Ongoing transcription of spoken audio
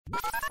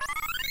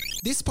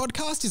This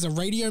podcast is a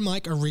Radio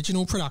Mike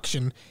original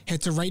production.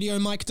 Head to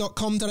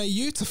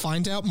radiomike.com.au to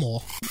find out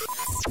more.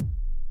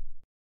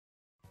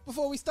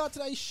 Before we start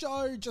today's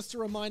show, just a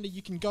reminder,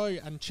 you can go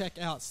and check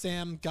out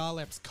Sam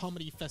Garlep's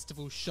Comedy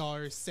Festival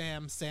show,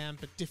 Sam,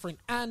 but different.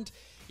 And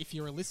if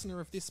you're a listener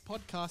of this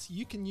podcast,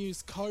 you can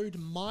use code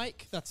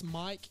MIKE, that's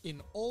Mike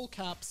in all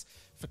caps,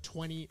 for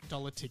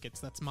 $20 tickets.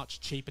 That's much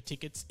cheaper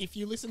tickets. If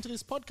you listen to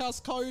this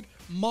podcast, code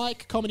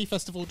MIKE,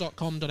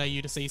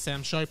 comedyfestival.com.au to see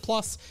Sam's show.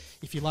 Plus,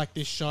 if you like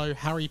this show,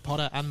 Harry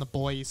Potter and the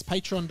Boys,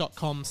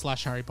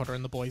 patreon.com/Harry Potter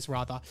and the Boys,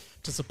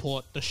 to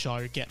support the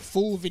show. Get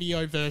full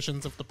video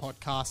versions of the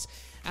podcast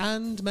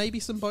and maybe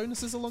some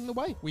bonuses along the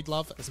way. We'd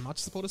love as much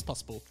support as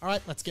possible. All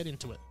right, let's get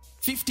into it.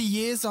 50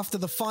 years after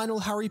the final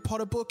Harry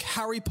Potter book,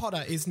 Harry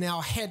Potter is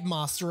now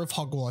headmaster of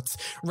Hogwarts,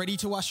 ready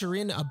to usher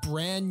in a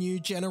brand new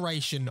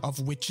generation of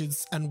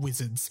witches and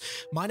wizards.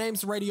 My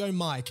name's Radio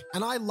Mike,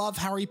 and I love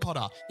Harry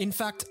Potter. In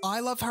fact, I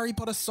love Harry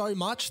Potter so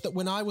much that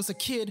when I was a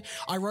kid,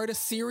 I wrote a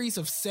series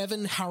of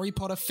 7 Harry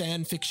Potter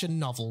fan fiction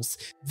novels.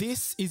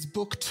 This is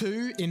book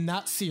 2 in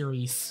that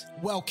series.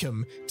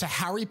 Welcome to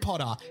Harry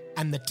Potter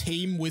and the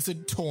Team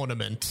Wizard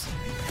Tournament.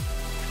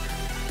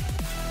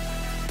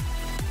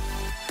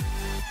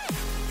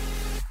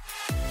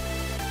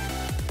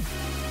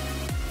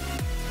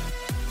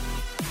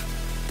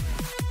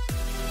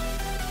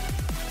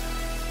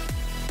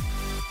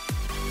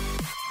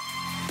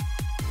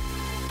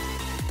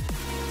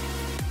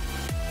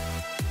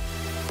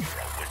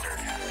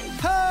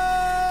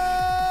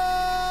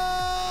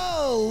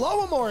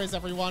 Hello, amores,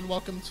 everyone.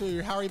 Welcome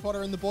to Harry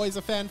Potter and the Boys,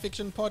 a fan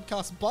fiction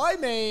podcast by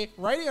me,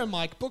 Radio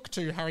Mike, Book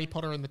 2, Harry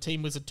Potter and the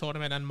Team Wizard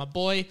Tournament, and my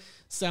boy,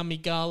 Sammy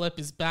Garlep,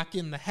 is back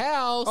in the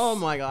house. Oh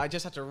my god, I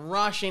just had to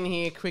rush in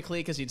here quickly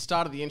because you'd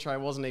started the intro, I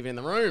wasn't even in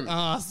the room.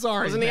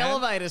 Sorry, I was in the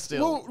elevator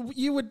still. Well,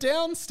 you were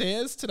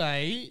downstairs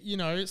today, you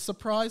know,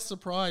 surprise,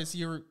 surprise,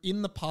 you're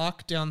in the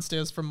park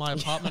downstairs from my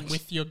apartment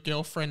with your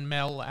girlfriend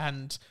Mel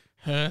and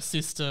her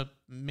sister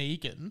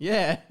Megan.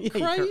 Yeah.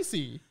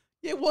 Crazy.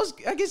 Yeah, it was.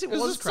 I guess it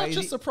was crazy.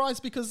 Such a surprise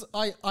because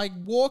I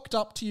walked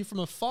up to you from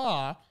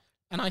afar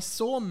and I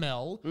saw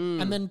Mel,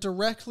 and then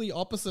directly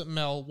opposite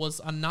Mel was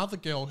another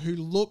girl who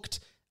looked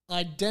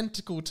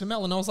identical to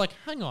Mel, and I was like,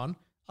 "Hang on,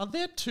 are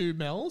there 2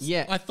 Mels?"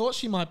 Yeah, I thought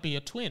she might be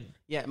a twin.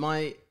 Yeah,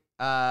 my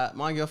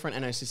girlfriend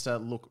and her sister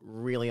look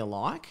really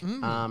alike.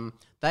 I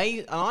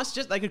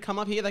suggest they could come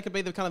up here. They could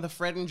be the kind of the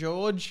Fred and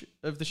George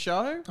of the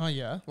show. Oh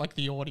yeah, like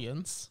the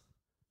audience.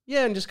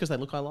 Yeah, and just because they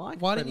look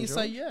alike. Why didn't you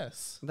say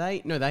yes?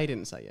 They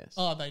didn't say yes.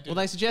 Oh, they did. Well,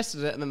 they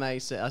suggested it, and then I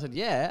said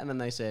yeah, and then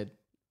they said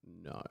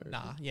no.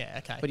 Nah, yeah,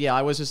 okay. But yeah,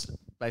 I was just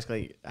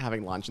basically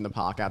having lunch in the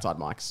park outside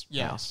Mike's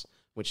house,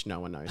 which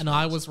no one knows. And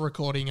I was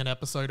recording an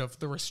episode of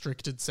The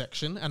Restricted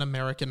Section, an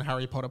American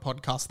Harry Potter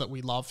podcast that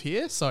we love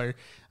here. So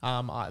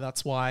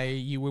that's why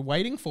you were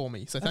waiting for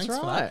me. So thanks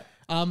for that.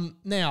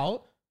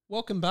 Now,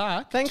 welcome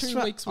back. Thanks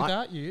 2 weeks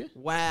without you.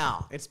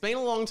 Wow. It's been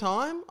a long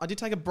time. I did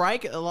take a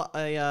break.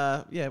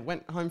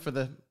 Went home for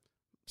the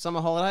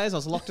summer holidays. I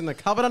was locked in the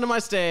cupboard under my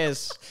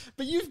stairs.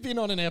 But you've been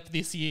on an app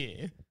this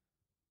year.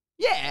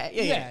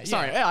 Yeah.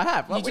 Sorry, I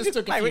have. Well, we just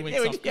took a few weeks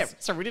off. Yeah,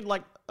 so we did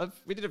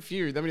we did a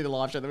few, then we did a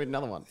live show, then we did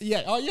another one.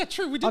 Yeah, oh yeah,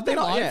 true. We did the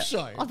live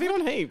show. I've been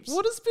on heaps.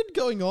 What has been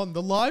going on?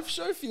 The live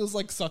show feels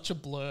like such a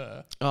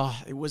blur. Oh,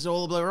 it was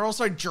all a blur. We were all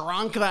so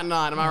drunk that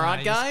night. Am I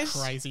right, guys?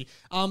 Crazy.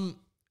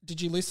 Did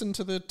you listen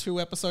to the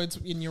 2 episodes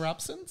in your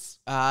absence?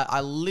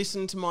 I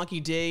listened to Mikey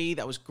D.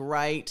 That was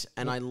great.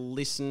 And I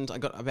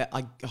got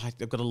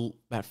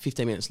about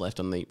 15 minutes left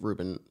on the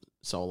Ruben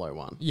solo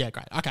one. Yeah,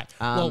 great. Okay.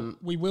 Well,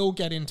 we will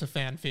get into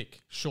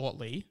fanfic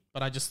shortly,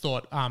 but I just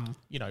thought,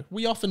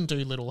 we often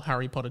do little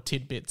Harry Potter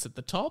tidbits at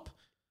the top.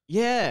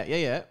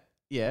 Yeah,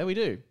 we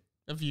do.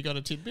 Have you got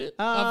a tidbit?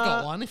 I've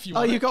got one if you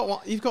want. Oh, you've got one?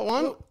 You've got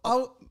one?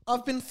 Well,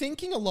 I've been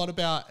thinking a lot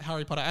about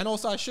Harry Potter, and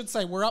also I should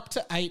say we're up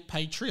to 8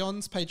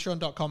 Patreons,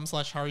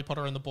 patreon.com/Harry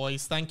Potter and the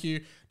Boys. Thank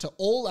you to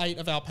all 8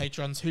 of our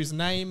patrons whose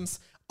names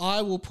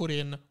I will put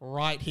in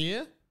right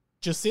here.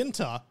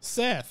 Jacinta,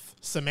 Seth,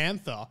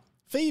 Samantha,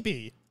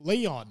 Phoebe,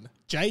 Leon,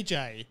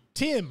 JJ,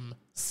 Tim,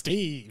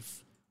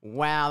 Steve.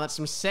 Wow, that's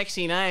some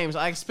sexy names.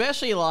 I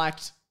especially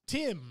liked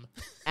Tim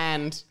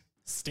and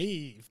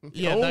Steve.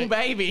 Yeah,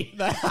 baby.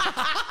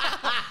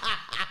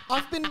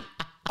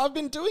 I've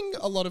been doing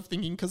a lot of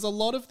thinking because a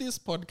lot of this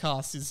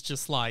podcast is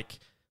just like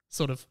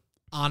sort of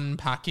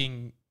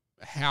unpacking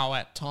how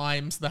at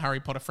times the Harry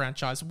Potter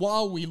franchise,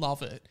 while we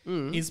love it,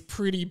 is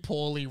pretty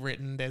poorly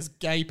written. There's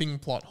gaping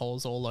plot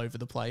holes all over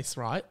the place,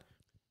 right?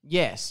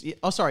 Yes.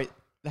 Oh, sorry.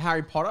 The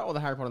Harry Potter or the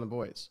Harry Potter and the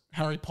Boys?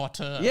 Harry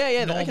Potter.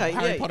 Yeah, normal. okay.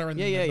 Harry Potter and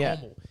the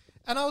normal.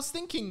 And I was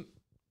thinking,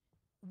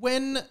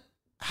 when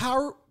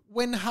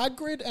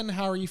Hagrid and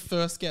Harry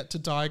first get to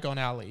Diagon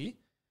Alley,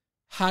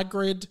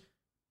 Hagrid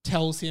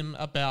tells him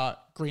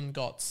about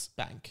Gringotts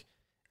Bank.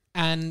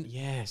 And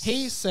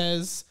he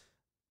says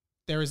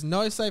there is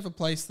no safer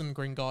place than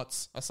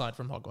Gringotts aside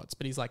from Hogwarts.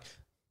 But he's like,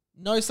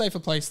 no safer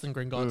place than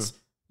Gringotts.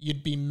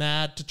 You'd be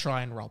mad to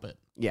try and rob it.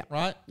 Yeah.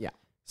 Right? Yeah.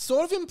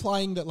 Sort of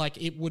implying that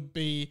like it would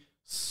be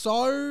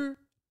so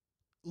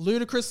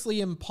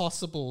ludicrously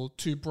impossible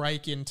to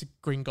break into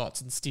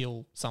Gringotts and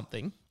steal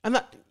something. And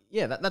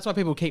that's why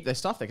people keep their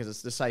stuff there, because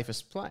it's the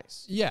safest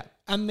place. Yeah.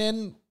 And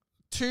then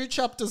 2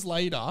 chapters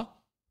later,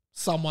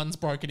 someone's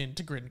broken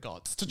into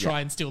Gringotts to try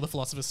and steal the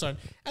Philosopher's Stone.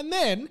 And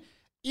then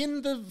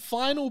in the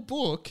final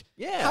book,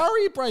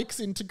 Harry breaks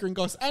into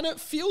Gringotts, and it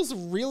feels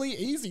really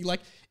easy. Like,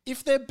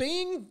 if they're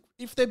being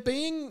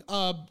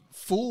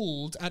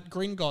fooled at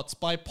Gringotts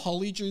by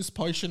Polyjuice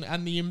Potion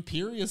and the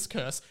Imperious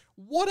Curse,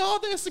 what are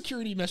their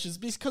security measures?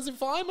 Because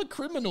if I'm a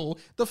criminal,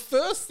 the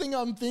first thing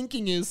I'm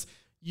thinking is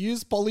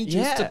use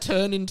Polyjuice to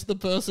turn into the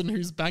person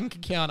whose bank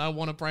account I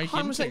want to break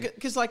into.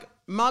 Because like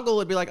Muggle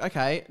would be like,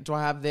 okay, do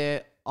I have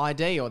their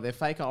ID or their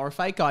fake or a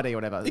fake ID or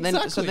whatever? And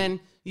Exactly. so then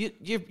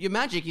your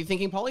magic, you're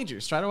thinking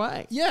Polyjuice straight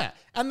away. Yeah.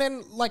 And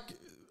then, like,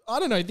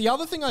 I don't know. The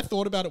other thing I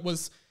thought about it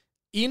was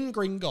in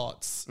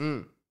Gringotts,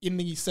 in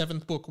the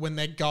 7th book, when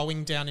they're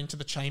going down into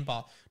the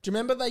chamber, do you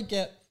remember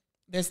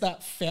there's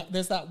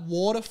that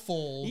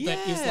waterfall that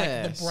is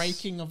like the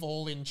breaking of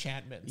all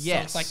enchantments.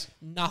 Yes. So it's like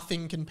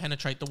nothing can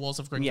penetrate the walls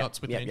of Gringotts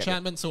with an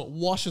enchantment, so it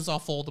washes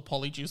off all the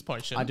Polyjuice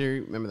Potion. I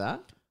do remember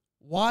that.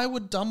 Why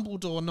would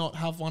Dumbledore not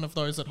have one of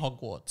those at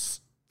Hogwarts?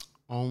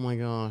 Oh my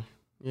god.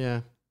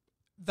 Yeah.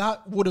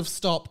 That would have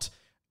stopped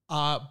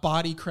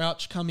Barty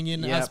Crouch coming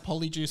in as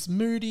Polyjuice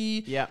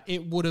Moody. Yeah.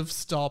 It would have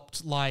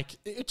stopped,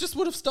 it just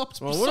would have stopped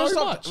Well,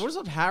 so much. What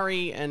stopped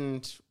Harry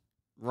and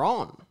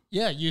Ron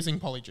Yeah, using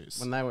Polyjuice.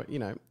 when they were,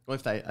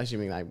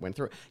 assuming they went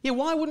through it. Yeah,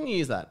 why wouldn't you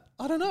use that?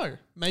 I don't know.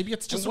 Maybe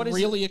it's just what is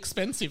really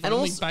expensive and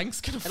only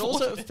banks can And afford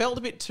also, it. it felt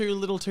a bit too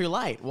little too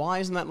late. Why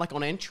isn't that like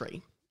on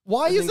entry?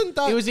 Why isn't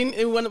that...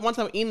 Once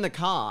they were in the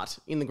cart,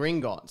 in the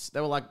Gringotts, they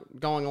were like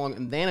going along,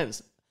 and then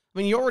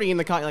you're already in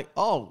the cart, you're like,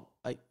 oh,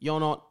 you're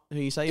not who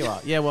you say you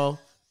are. Yeah, well...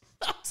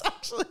 That's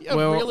actually a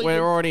We're really good...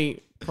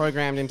 already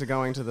programmed into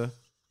going to the...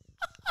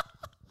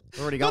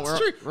 We're already going. That's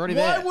We're true. already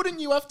Why there. wouldn't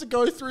you have to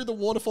go through the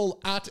waterfall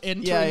at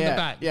entering the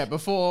bank? Yeah,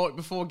 before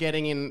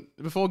getting in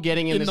this the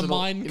little,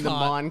 mine in cart. the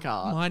mine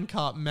cart.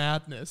 Minecart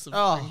madness of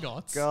Oh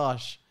Gringotts.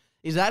 gosh,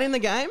 is that in the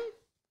game?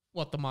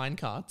 What, the mine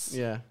carts?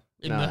 Yeah,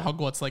 In the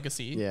Hogwarts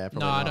Legacy? Yeah,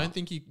 probably No, I not. don't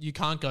think you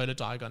can't go to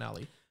Diagon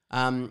Alley.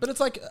 But But it's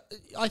like,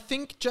 I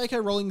think J.K.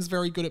 Rowling's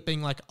very good at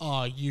being like,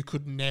 oh, you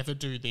could never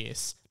do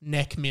this.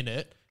 Neck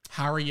minute,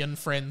 Harry and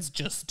friends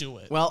just do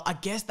it. well, I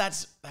guess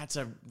that's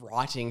a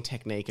writing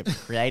technique of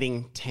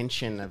creating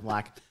tension of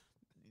like,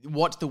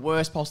 what's the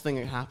worst possible thing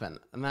that could happen,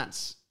 and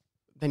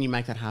then you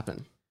make that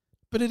happen.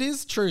 But it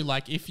is true.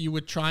 Like, if you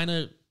were trying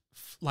to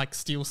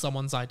steal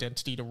someone's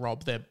identity to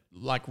rob their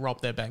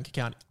bank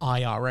account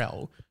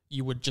IRL,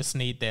 you would just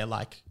need their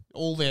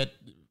all their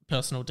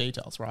personal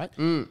details, right?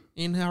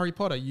 In Harry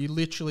Potter, you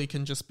literally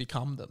can just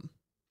become them.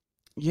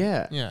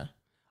 Yeah, Yeah.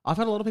 I've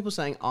had a lot of people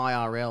saying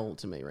IRL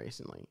to me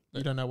recently.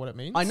 You don't know what it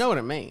means? I know what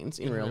it means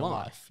in real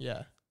life,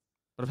 Yeah.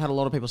 but I've had a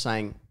lot of people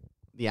saying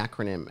the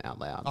acronym out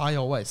loud. I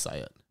always say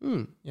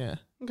it. Yeah.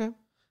 Okay.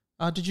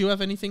 Did you have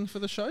anything for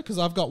the show? Because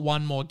I've got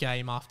one more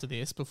game after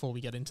this before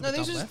we get into the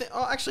these dumb are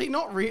left. actually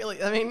not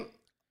really. I mean,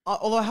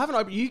 although I haven't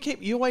opened,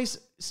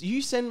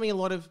 you send me a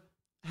lot of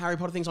Harry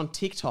Potter things on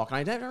TikTok, and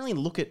I don't really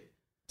look at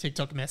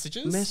TikTok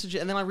messages?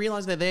 and then I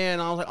realized they're there,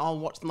 and I was like, I'll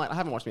watch them later. I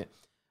haven't watched them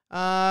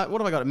yet. What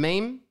have I got? A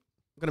meme?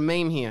 I've got a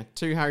meme here.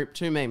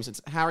 Two memes.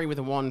 It's Harry with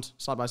a wand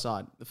side by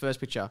side. The first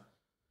picture.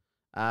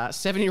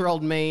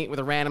 7-year-old me with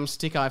a random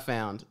stick I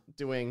found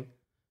doing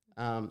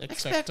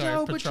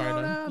Expecto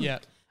Patronum. Yeah.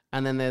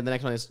 And then the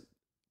next one is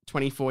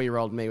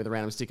 24-year-old me with a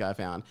random stick I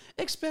found.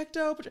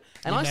 Expecto Patronum.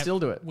 And I still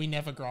do it. We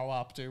never grow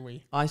up, do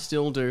we? I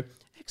still do.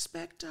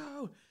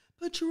 Expecto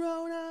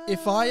Patronum.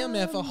 If I am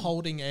ever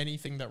holding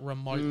anything that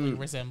remotely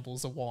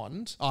resembles a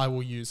wand, I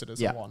will use it as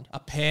a wand. A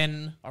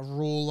pen, a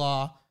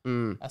ruler,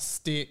 a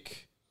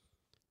stick.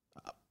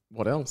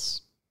 What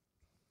else?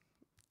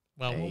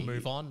 Well, we'll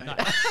move on. No.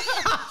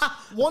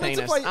 Wanted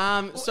to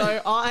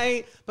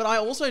play. But I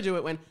also do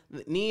it when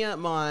near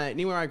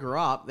where I grew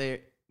up, there,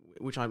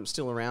 which I'm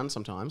still around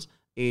sometimes,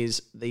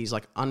 is these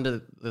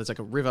there's like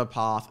a river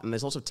path, and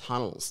there's lots of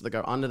tunnels that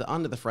go under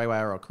the freeway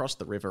or across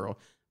the river or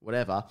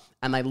whatever,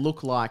 and they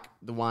look like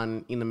the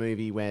one in the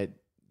movie where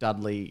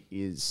Dudley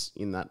is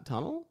in that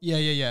tunnel.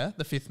 Yeah.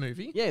 The 5th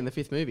movie. Yeah, in the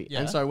 5th movie. Yeah.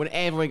 And so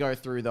whenever we go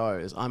through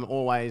those, I'm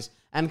always,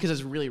 and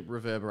because it really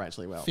reverberates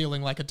really well,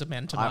 Feeling like a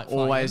Dementor I might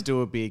always find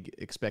do a big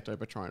Expecto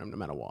Patronum no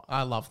matter what.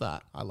 I love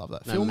that.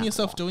 Film matter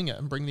yourself what. doing it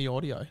and bring the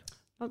audio.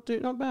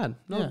 Not bad.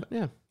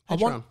 Yeah.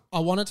 I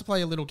wanted to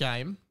play a little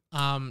game,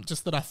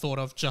 just that I thought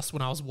of just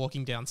when I was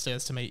walking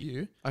downstairs to meet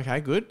you.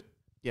 Okay, good.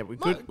 Yeah, we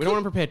don't want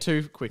to prepare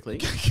too quickly.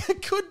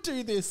 Could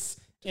do this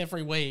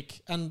every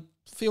week, and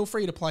feel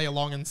free to play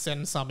along and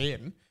send some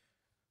in.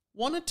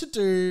 Wanted to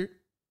do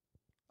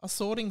a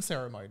sorting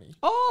ceremony,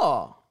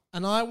 Oh,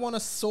 and I want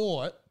to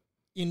sort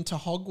into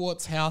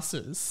Hogwarts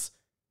houses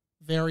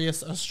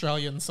various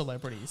Australian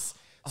celebrities.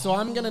 So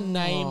I'm going to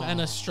name an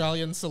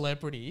Australian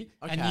celebrity,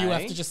 and you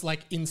have Okay. to just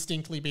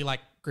instinctly be like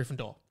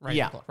Gryffindor, Ravenclaw,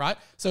 Yeah. right?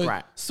 So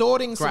Right.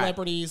 sorting Great.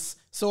 celebrities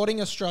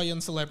sorting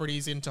Australian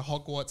celebrities into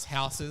Hogwarts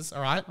houses.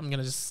 All right, I'm going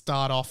to just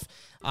start off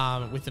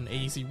with an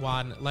easy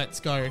one. Let's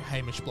go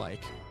Hamish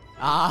Blake.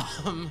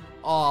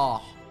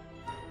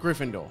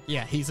 Gryffindor.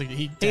 Yeah, he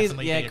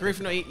definitely.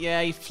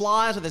 Gryffindor. He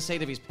flies with the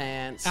seat of his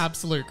pants.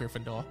 Absolute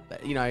Gryffindor.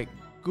 You know,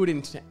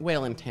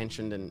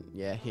 well-intentioned and,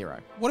 hero.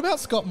 What about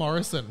Scott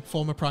Morrison,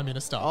 former Prime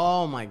Minister?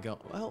 Oh, my God.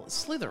 Well,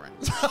 Slytherin.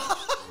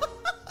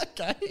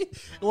 Okay.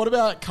 What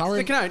about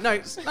current...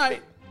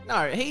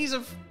 No. He's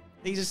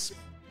just...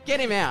 Get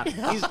him out.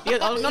 He's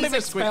not even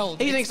expelled.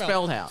 He's an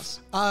expelled house.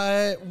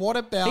 What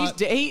about...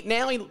 He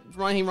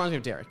reminds me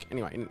of Derek.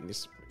 Anyway, in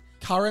this...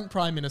 Current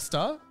Prime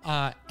Minister,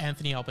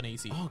 Anthony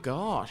Albanese. Oh,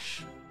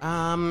 gosh.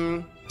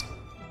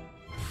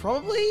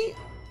 Probably...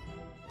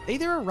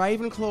 Either a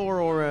Ravenclaw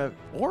or a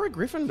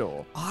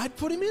Gryffindor. I'd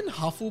put him in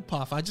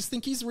Hufflepuff. I just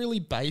think he's really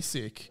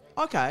basic.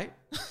 Okay.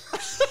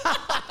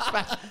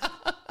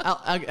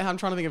 I'm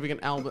trying to think if we can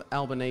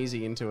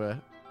Albanese into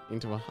a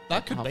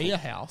that could be a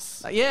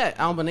house.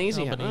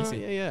 Albanese.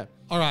 Yeah.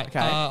 All right. Okay.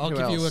 I'll Who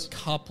give you a else?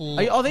 couple.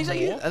 Are these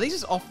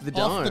just off the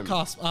dome? Off the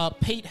cusp.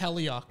 Pete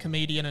Hellier,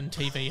 comedian and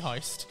TV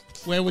host.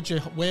 Where would you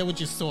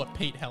sort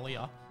Pete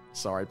Hellier?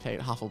 Sorry, Pete,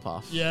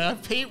 Hufflepuff. Yeah,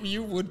 Pete,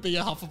 you would be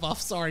a Hufflepuff.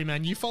 Sorry,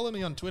 man. You follow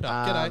me on Twitter.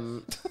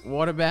 G'day.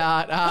 What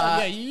about...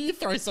 yeah, you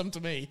throw some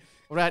to me.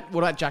 What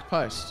about Jack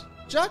Post?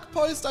 Jack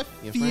Post, I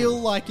feel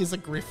like, is a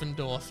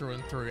Gryffindor through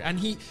and through. And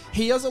he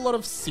has a lot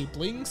of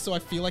siblings, so I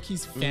feel like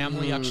his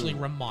family actually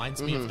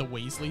reminds me of the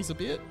Weasleys a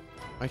bit.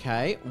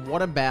 Okay,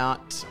 what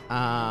about...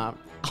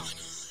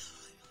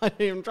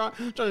 I'm trying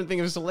to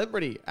think of a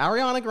celebrity.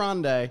 Ariana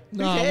Grande.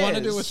 No, I want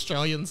to do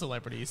Australian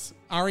celebrities.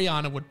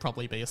 Ariana would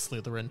probably be a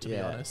Slytherin, to be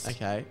honest.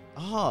 Okay.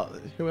 Oh,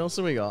 who else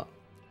have we got?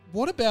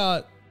 What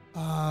about...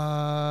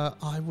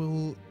 I'm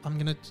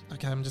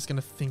just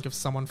gonna think of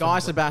someone. Guy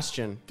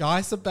Sebastian.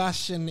 Guy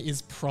Sebastian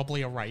is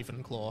probably a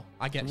Ravenclaw.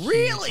 I get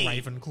really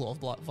huge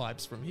Ravenclaw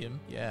vibes from him.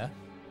 Yeah.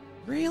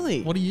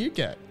 Really? What do you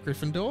get?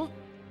 Gryffindor?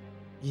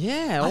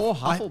 Yeah, or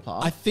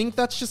Hufflepuff. I think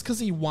that's just because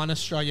he won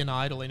Australian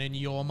Idol, and in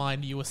your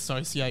mind, you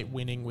associate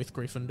winning with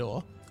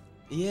Gryffindor.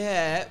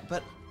 Yeah,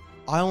 but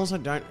I also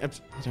don't. I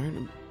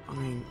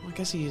mean, I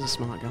guess he is a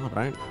smart guy, but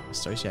I don't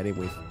associate him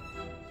with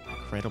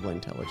incredible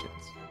intelligence.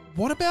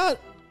 What about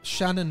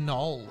Shannon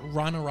Knoll,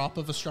 runner-up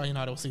of Australian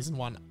Idol Season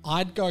 1?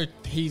 I'd go,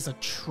 he's a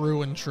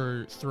true and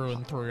true through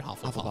and through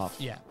Hufflepuff.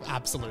 Yeah,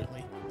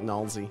 absolutely.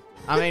 Knowlesy.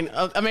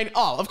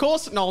 Of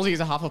course Knowlesy is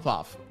a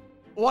Hufflepuff.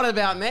 What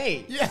about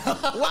me? Yeah.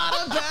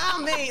 What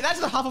about me? That's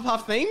the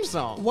Hufflepuff theme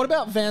song. What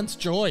about Vance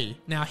Joy?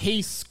 Now,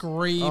 he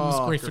screams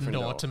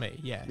Gryffindor to me.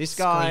 Yeah, this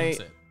guy,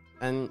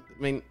 and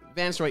I mean,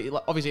 Vance Joy,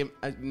 obviously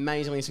an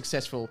amazingly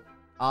successful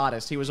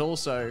artist. He was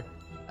also...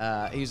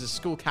 he was a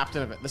school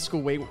captain of it,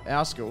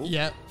 our school.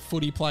 Yeah,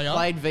 footy player.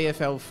 Played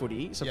VFL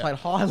footy, so played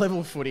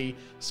high-level footy,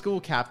 school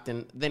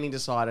captain. Then he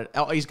decided,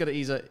 he's got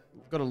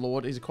a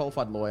lord, he's a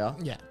qualified lawyer.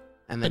 Yeah.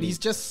 And then he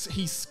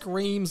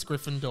screams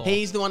Gryffindor.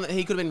 He's the one that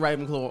he could have been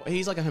Ravenclaw.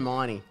 He's like a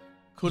Hermione.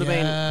 Could have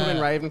been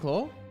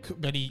Ravenclaw.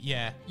 But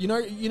You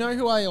know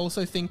who I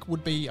also think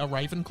would be a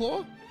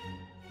Ravenclaw?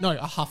 No,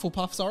 a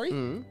Hufflepuff,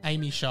 sorry.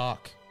 Amy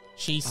Shark.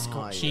 She's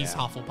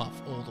Hufflepuff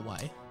all the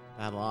way.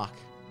 Bad luck.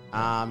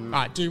 All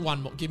right, do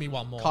one more. Give me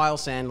one more. Kyle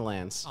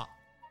Sandilands.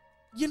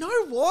 You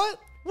know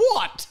what?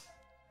 What?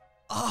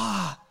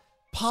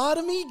 Part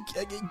of me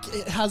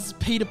has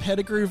Peter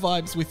Pettigrew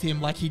vibes with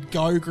him, like he'd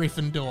go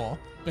Gryffindor,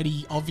 but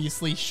he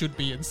obviously should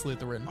be in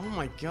Slytherin. Oh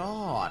my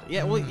god.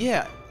 Yeah, well,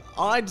 yeah,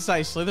 I'd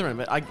say Slytherin,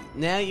 but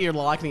now you're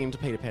likening him to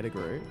Peter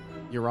Pettigrew.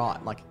 You're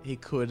right. Like he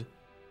could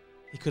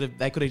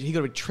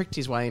have tricked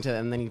his way into it,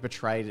 and then he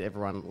betrayed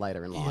everyone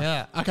later in life.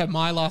 Yeah. Okay,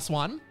 my last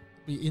one.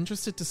 Be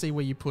interested to see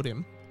where you put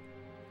him.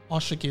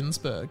 Osher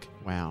Günsberg.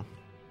 Wow.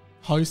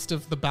 Host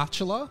of The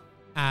Bachelor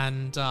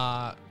and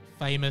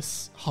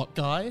famous hot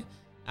guy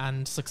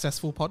and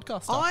successful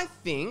podcaster. I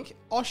think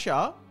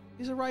Osher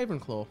is a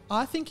Ravenclaw.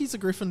 I think he's a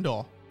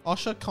Gryffindor.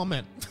 Osher,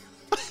 comment.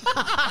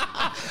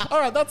 All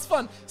right, that's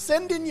fun.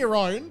 Send in your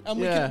own,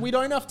 and we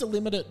don't have to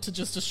limit it to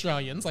just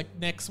Australians. Like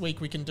next week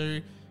we can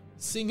do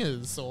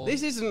singers or...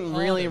 This isn't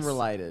really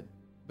related,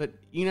 but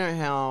you know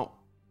how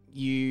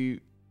you...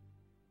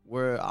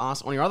 were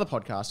asked on your other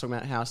podcast talking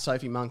about how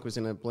Sophie Monk was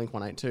in a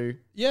Blink-182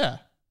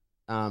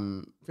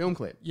 film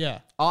clip. Yeah.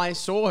 I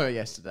saw her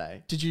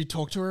yesterday. Did you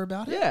talk to her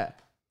about it? Yeah.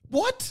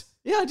 What?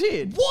 Yeah, I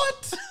did.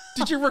 What?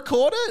 Did you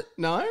record it?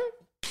 No.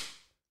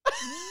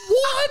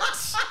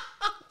 What?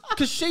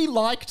 Because she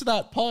liked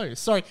that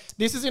post. Sorry,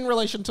 this is in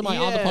relation to my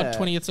other pod,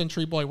 20th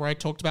Century Boy, where I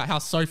talked about how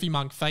Sophie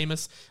Monk,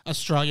 famous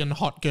Australian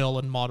hot girl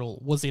and model,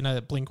 was in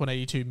a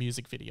Blink-182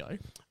 music video.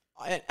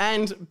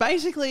 And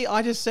basically,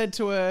 I just said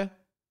to her...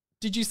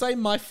 Did you say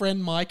my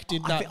friend Mike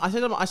did that?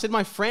 I said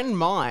my friend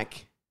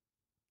Mike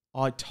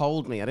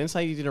told me. I didn't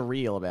say you did a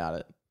reel about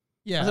it.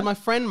 Yeah. I said my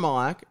friend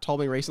Mike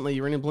told me recently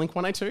you were in a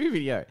Blink-182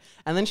 video.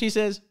 And then she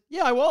says,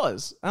 yeah, I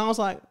was. And I was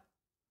like,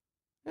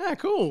 yeah,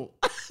 cool.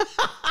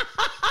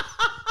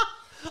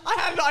 I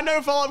had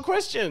no follow-up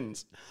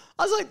questions.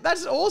 I was like,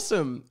 that's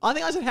awesome. I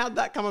think I said, how'd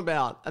that come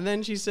about? And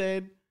then she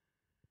said,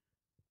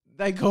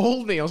 they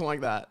called me or something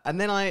like that. And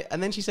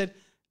then she said,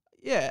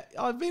 yeah,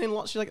 I've been in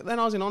lots. She's like, then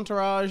I was in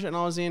Entourage and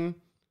I was in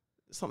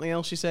something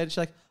else. She said, she's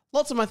like,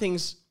 lots of my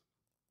things.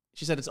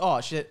 She said,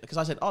 because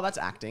I said, oh, that's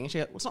acting. And she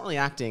said, well, it's not really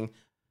acting.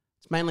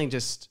 It's mainly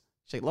just,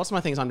 she's like, lots of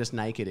my things I'm just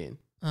naked in.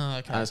 Oh,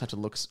 okay. I just have to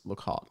look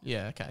hot.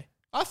 Yeah, okay.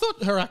 I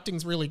thought her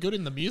acting's really good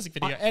in the music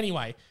video.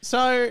 Anyway,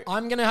 so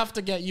I'm going to have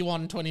to get you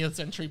on 20th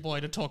Century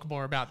Boy to talk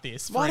more about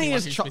this. Why don't you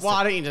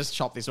just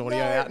chop this audio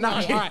out? No,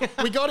 all right.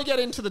 We got to get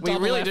into the We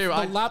double really F. do.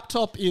 The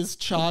laptop is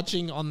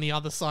charging on the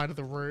other side of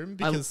the room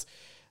because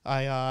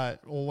I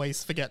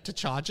always forget to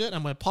charge it,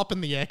 and we're popping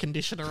the air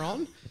conditioner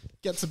on.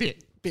 Gets a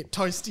bit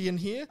toasty in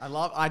here. I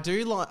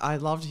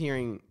loved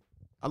hearing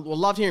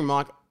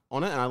Mike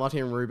on it, and I loved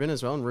hearing Ruben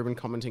as well, and Ruben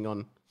commenting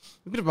on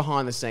a bit of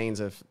behind the scenes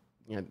of,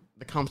 you know,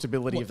 the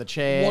comfortability of the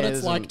chairs, what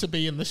it's like to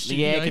be in the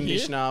studio, the air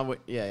conditioner.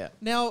 Yeah.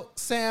 Now,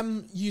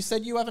 Sam, you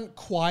said you haven't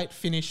quite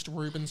finished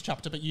Ruben's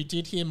chapter, but you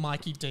did hear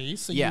Mikey D,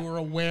 so Yeah. you were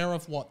aware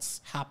of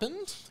what's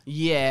happened.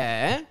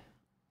 Yeah,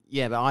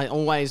 but I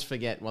always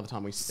forget by the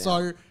time we sit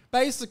down. So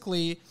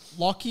basically,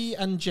 Loki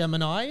and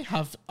Gemini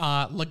have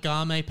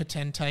Legame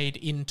Potentade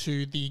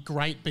into the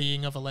great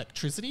being of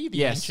electricity,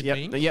 the ancient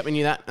being. Yep, we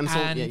knew that. And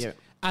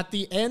at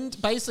the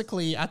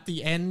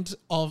end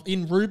of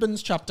in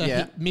Ruben's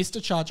chapter,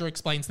 Mr. Charger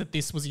explains that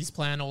this was his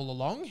plan all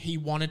along. He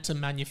wanted to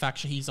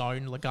manufacture his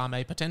own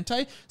Legame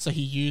Potente, so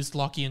he used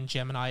Loki and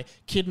Gemini,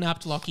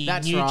 kidnapped Loki,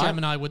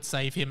 Gemini would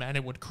save him, and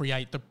it would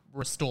create the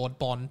restored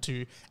bond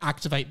to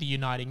activate the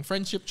uniting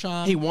friendship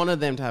charm. He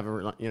wanted them to have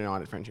a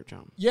united friendship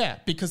charm. Yeah,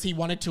 because he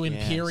wanted to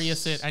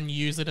Imperius it and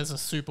use it as a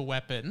super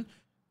weapon,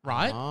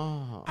 right?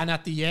 Oh. And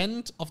at the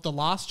end of the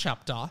last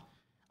chapter,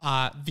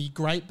 the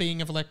great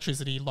being of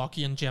electricity,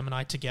 Loki and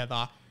Gemini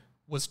together,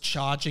 was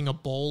charging a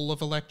ball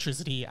of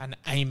electricity and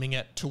aiming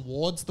it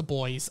towards the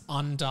boys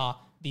under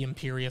the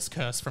Imperius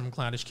curse from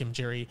Clownish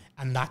Kimjiri,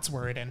 and that's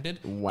where it ended.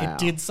 Wow. It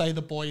did say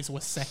the boys were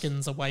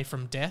seconds away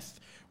from death,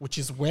 which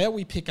is where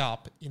we pick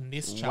up in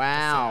this chapter.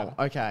 Wow.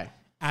 Sam. Okay.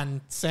 And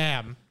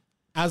Sam,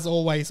 as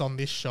always on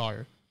this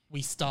show,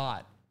 we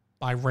start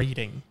by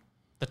reading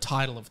the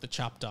title of the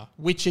chapter,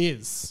 which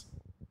is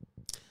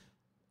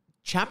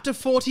Chapter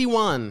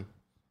 41.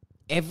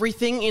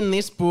 Everything in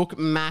this book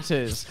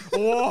matters.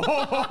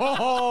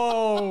 Whoa!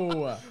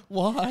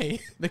 Why?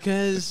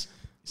 Because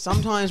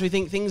sometimes we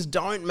think things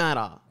don't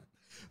matter.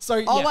 So,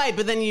 Wait,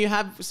 but then you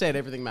have said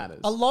everything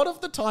matters. A lot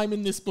of the time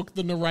in this book,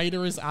 the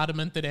narrator is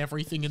adamant that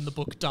everything in the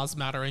book does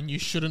matter and you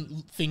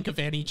shouldn't think of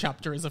any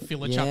chapter as a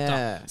filler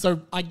chapter. So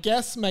I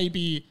guess I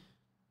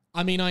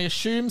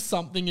assume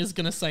something is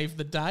going to save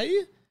the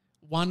day.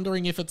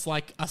 Wondering if it's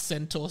like a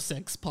centaur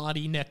sex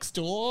party next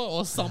door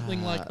or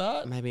something like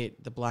that. Maybe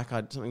the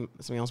black-eyed, something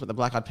else, but the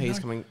black-eyed peas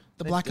coming.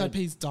 The black-eyed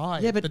peas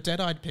died. Yeah, but the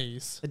dead-eyed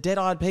peas. The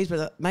dead-eyed peas,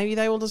 but maybe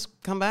they will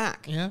just come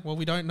back. Yeah, well,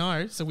 we don't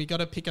know, so we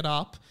got to pick it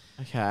up.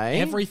 Okay.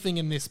 Everything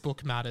in this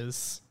book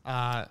matters.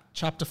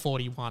 Chapter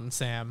 41,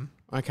 Sam.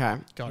 Okay.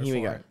 Here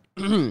we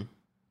go.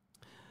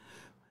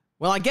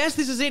 Well, I guess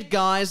this is it,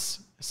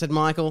 guys, said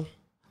Michael.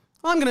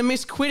 I'm going to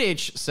miss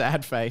Quidditch,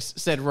 sad face,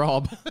 said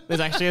Rob. There's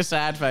actually a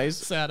sad face.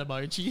 Sad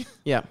emoji.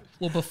 Yeah.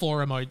 Well,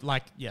 before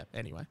emoji,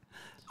 anyway.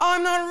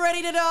 I'm not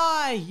ready to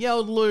die,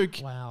 yelled Luke.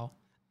 Wow.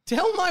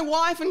 Tell my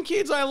wife and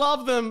kids I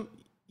love them,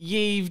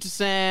 yeaved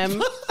Sam.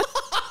 Yeaved?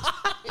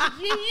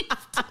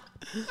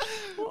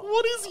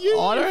 What is yeaved?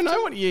 I don't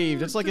know what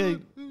yeaved. It's like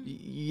a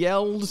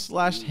yelled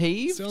 /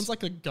 heaved. Sounds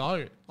like a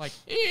goat. Like,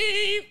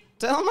 eep.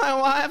 Tell my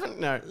wife.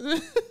 No.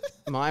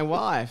 My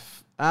wife.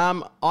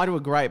 I do a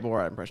great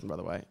Borat impression, by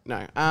the way.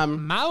 No.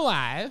 My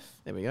wife.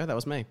 There we go. That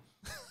was me.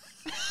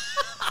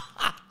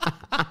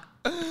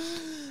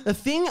 The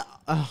thing...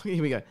 Oh,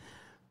 here we go.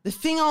 The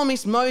thing I'll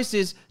miss most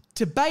is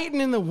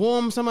debating in the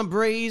warm summer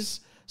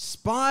breeze,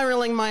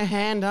 spiraling my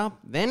hand up,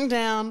 then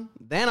down,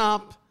 then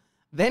up,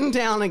 then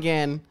down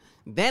again,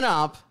 then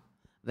up,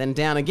 then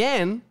down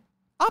again,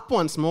 up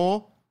once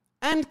more,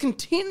 and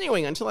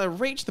continuing until I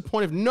reach the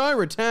point of no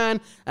return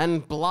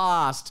and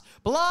blast.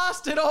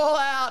 Blast it all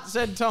out,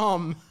 said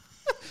Tom.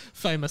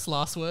 Famous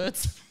last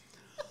words.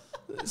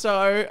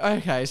 So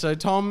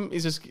Tom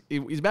is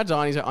he's about to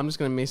die and he's like, I'm just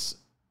going to miss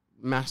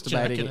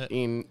masturbating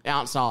in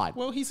outside.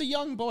 Well, he's a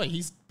young boy.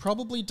 He's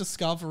probably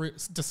discovered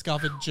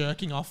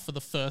jerking off for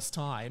the first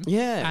time.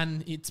 Yeah.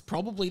 And it's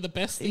probably the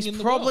best thing in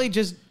the world.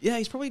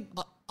 He's probably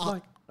oh,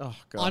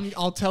 God.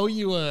 I'll tell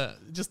you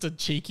just a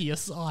cheeky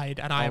aside,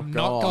 and I am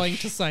not going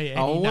to say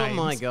any names. Oh,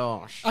 my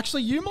gosh.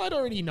 Actually, you might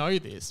already know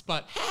this,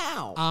 but...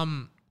 How?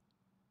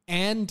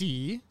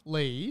 Andy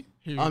Lee,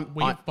 who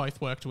we've both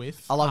worked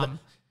with. I love it.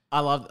 I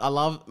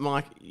love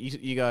Mike.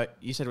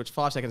 You said it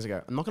 5 seconds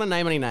ago. I'm not going to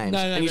name any names.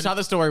 And you start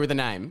the story with a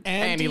name.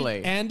 Andy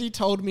Lee. Andy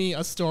told me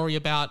a story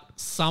about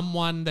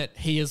someone that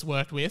he has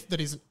worked with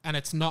and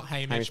it's not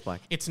Hamish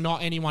Blake. It's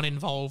not anyone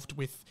involved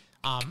with...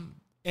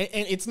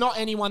 It's not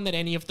anyone that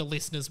any of the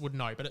listeners would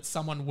know, but it's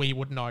someone we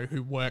would know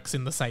who works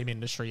in the same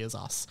industry as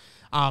us.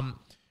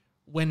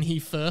 When he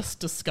first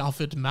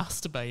discovered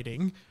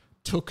masturbating,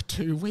 took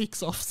 2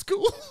 weeks off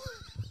school.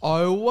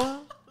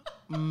 Oh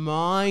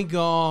my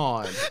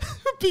God.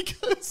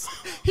 because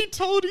he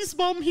told his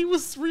mum he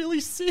was really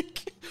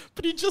sick,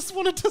 but he just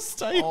wanted to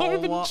stay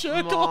home and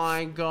jerk off. Oh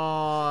my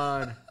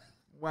God.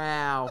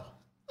 Wow.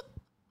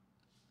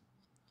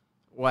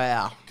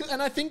 Wow.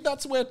 And I think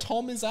that's where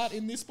Tom is at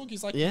in this book.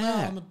 He's like, Yeah.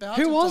 wow, I'm about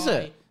Who to was die.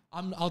 it?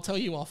 I'll tell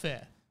you off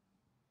air.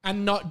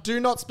 And do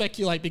not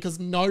speculate because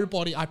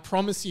nobody, I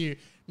promise you,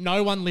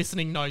 no one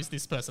listening knows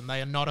this person.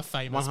 They are not a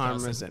famous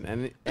 100%. person.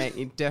 And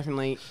it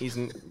definitely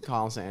isn't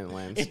Kyle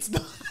Sandilands. It's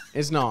not.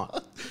 It's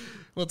not.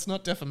 Well, it's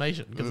not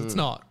defamation because it's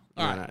not.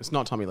 All right. No, it's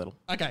not Tommy Little.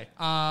 Okay.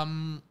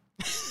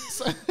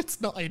 So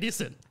it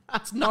isn't.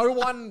 It's no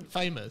one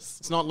famous.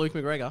 It's not Luke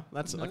McGregor.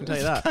 I can tell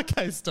you that.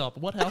 Okay, stop.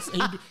 What else?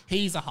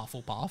 He's a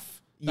Hufflepuff.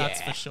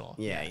 That's for sure.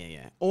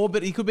 Yeah.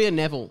 But he could be a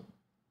Neville.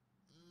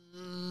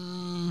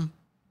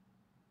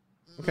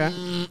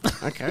 Okay.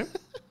 Okay.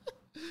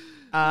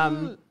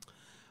 All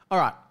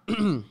right.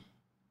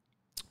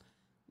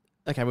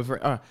 Okay,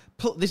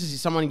 this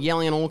is someone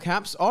yelling in all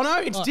caps. Oh no,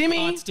 it's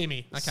Dimmy. Oh, it's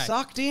Dimmy. Okay.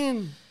 Sucked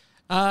in.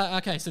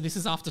 Okay, so this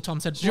is after Tom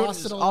said,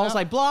 blast it all out. I'll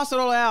say, blast it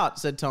all out,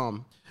 said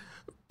Tom.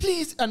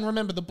 Please, and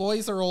remember, the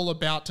boys are all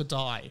about to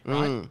die,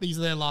 right? These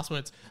are their last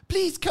words.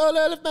 Please call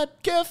all of my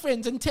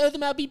girlfriends and tell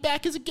them I'll be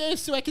back as a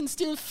ghost so I can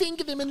still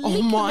finger them and lick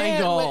them out. Oh my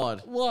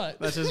God. What?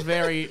 That's just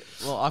very...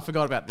 Well, I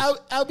forgot about this.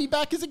 I'll be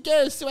back as a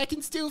ghost so I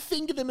can still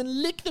finger them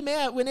and lick them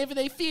out whenever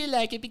they feel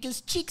like it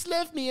because chicks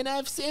love me and I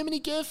have so many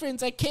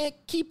girlfriends I can't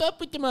keep up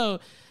with them all.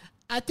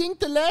 I think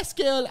the last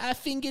girl I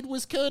fingered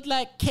was called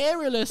like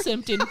Carol or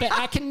something, but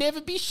I can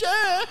never be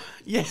sure.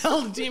 Yell,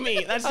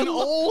 Dimmy. That's in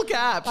all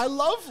caps. I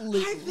love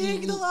I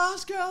think the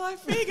last girl I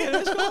figured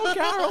is called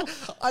Carol.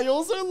 I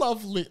also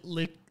love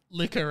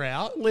lick her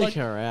out. Lick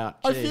her out.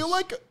 I Jeez. feel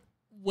like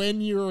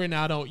when you're an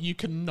adult, you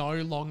can no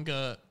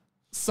longer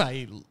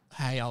say,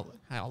 "Hey, I'll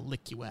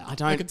lick you out." I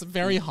don't. Like it's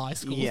very high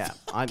school. Yeah,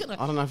 I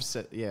don't know if it's...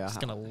 Yeah. Just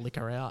gonna lick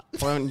her out.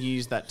 I haven't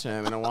used that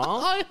term in a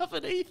while. I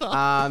haven't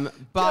either.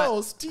 But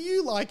Girls, do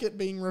you like it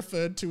being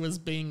referred to as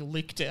being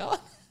licked out?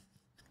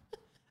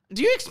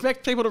 do you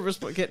expect people to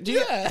respond?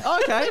 Yeah.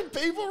 Okay.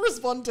 People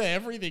respond to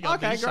everything. On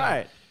Okay, this show.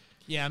 great.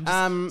 Yeah,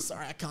 I'm just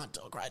sorry, I can't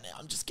talk right now.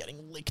 I'm just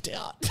getting licked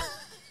out.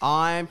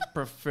 I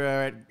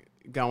prefer it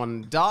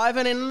going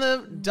diving in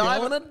the...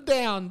 Going to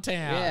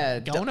downtown. Yeah,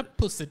 Going to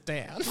puss it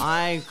down.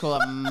 I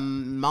call it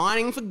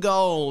mining for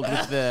gold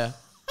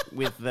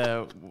with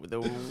the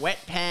wet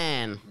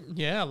pan,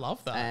 Yeah, I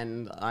love that.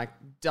 and like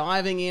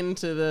diving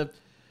into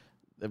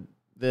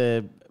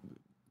the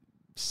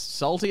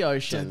salty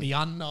ocean, The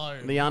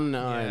unknown. the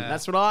unknown. Yeah.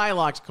 That's what I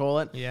like to call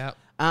it. Yeah.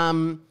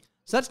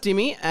 So that's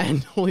Dimmy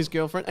and all his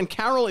girlfriend. And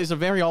Carol is a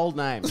very old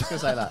name. Just gonna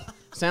say that.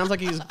 Sounds like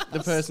he's the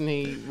person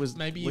he was.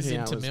 Maybe with, he's you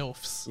know, into was-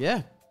 MILFs.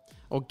 Yeah,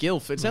 or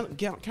Gilf. It sounds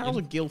Carol's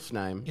a Gilf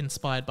name.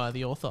 Inspired by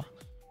the author.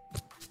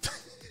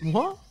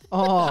 What?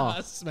 Oh,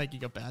 That's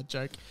making a bad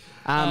joke.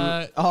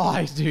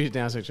 I do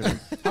now. Actually,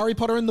 Harry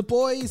Potter and the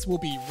Boys will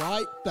be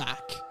right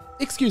back.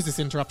 Excuse this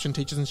interruption,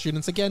 teachers and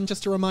students. Again,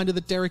 just a reminder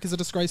that Derek is a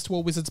disgrace to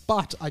all wizards,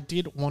 but I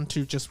did want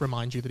to just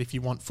remind you that if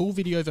you want full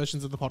video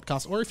versions of the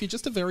podcast, or if you're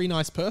just a very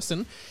nice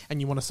person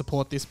and you want to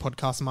support this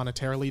podcast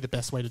monetarily, the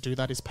best way to do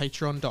that is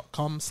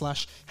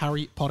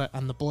patreon.com/Harry Potter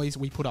and the Boys.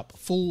 We put up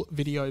full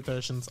video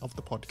versions of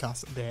the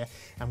podcast there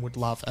and would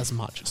love as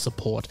much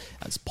support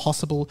as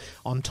possible.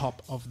 On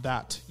top of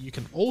that, you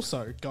can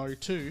also go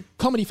to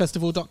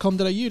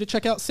comedyfestival.com.au to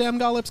check out Sam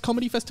Garlep's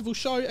Comedy Festival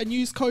show and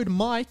use code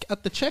Mike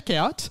at the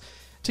checkout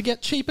to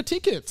get cheaper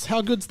tickets. How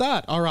good's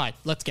that? All right,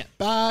 let's get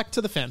back to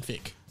the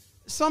fanfic.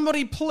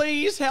 somebody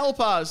please help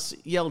us!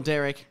 Yelled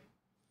Derek.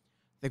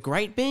 The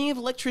great being of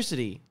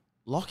electricity,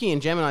 Lockie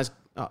and Gemini's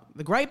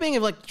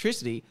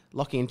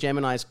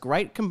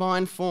great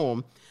combined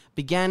form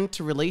began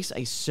to release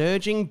a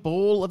surging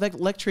ball of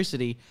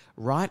electricity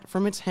right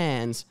from its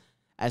hands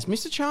as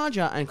Mr.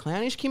 Charger and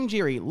clownish Kim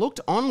Jiri looked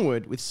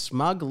onward with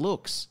smug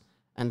looks.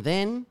 And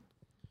then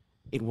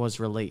it was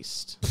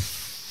released.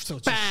 So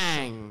it's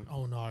Bang!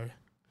 oh no.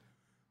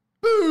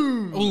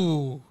 Boom!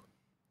 Ooh.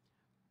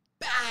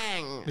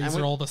 Bang! These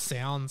are all the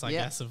sounds, I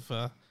guess, of...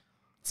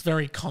 it's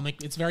very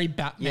comic. It's very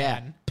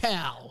Batman.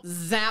 Pow.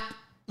 Zap!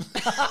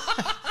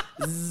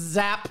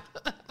 Zap!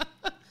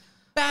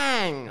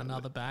 Bang!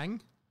 Another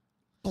bang.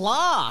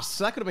 Blast!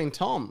 So that could have been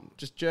Tom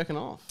just jerking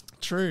off.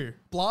 True.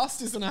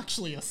 Blast isn't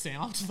actually a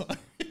sound, though.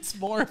 It's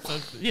more of a...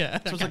 Yeah.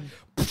 So it's like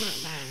bang,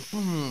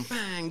 boom,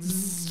 bang,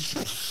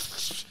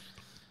 zzz.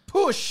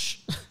 Push!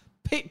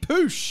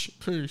 Poosh!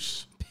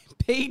 Poosh.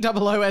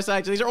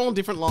 P-O-O-S-H. These are all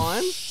different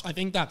lines. I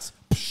think that's...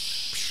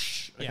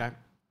 Okay. Yeah.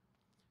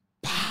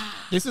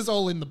 This is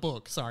all in the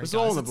book. Sorry, It's guys.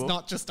 all in the It's book.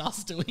 not just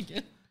us doing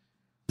it.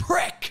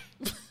 Prick!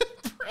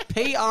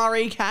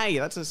 P-R-E-K.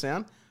 That's a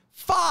sound.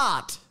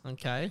 Fart!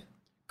 Okay.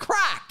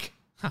 Crack!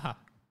 Haha.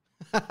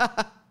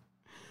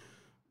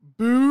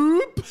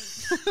 Boop!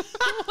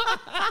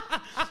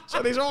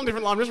 So these are all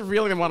different lines. I'm just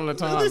revealing them one at a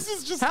time. This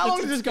is just... How long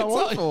it's- did this go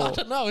it's on I for?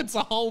 don't know. It's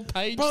a whole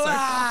page. So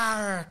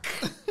far. Bark!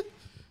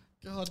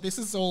 God, this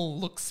is all...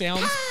 Look,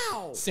 sounds...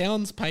 Pow!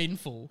 Sounds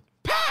painful.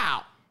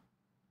 Pow!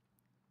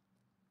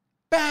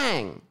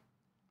 Bang!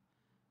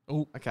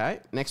 Oh, Okay,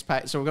 next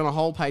page. So we've got a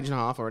whole page and a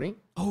half already.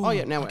 Oh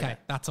yeah, now okay,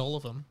 that's all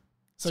of them.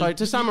 So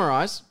to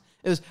summarize,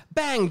 it was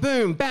bang,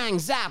 boom, bang,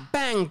 zap,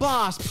 bang,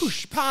 blast,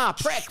 push, pa,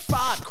 prek,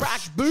 fart,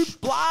 crack,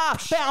 boop, blah,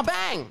 bow,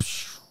 bang.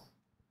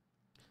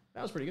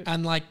 That was pretty good.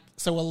 And like,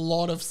 so a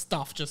lot of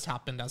stuff just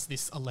happened as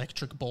this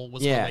electric ball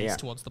was released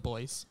towards the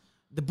boys.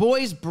 The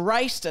boys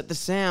braced at the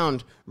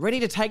sound, ready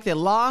to take their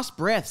last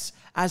breaths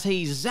as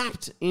he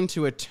zapped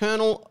into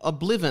eternal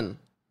oblivion.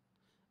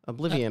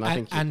 Oblivion, I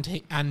think.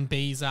 And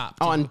B zapped.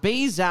 Oh, and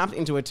B zapped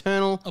into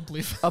eternal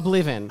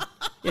oblivion.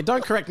 Yeah,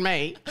 don't correct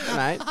me,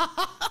 mate.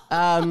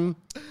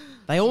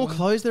 They all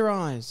closed their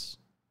eyes,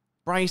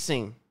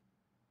 bracing,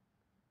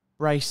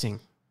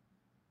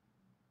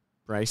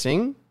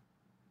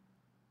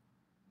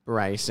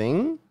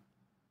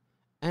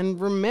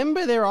 and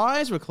remember their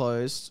eyes were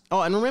closed.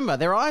 Oh, and remember,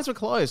 their eyes were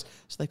closed,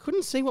 so they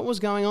couldn't see what was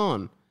going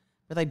on.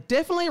 But they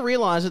definitely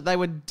realized that they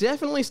were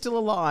definitely still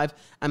alive,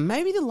 and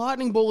maybe the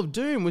lightning ball of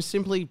doom was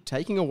simply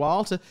taking a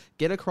while to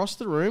get across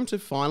the room to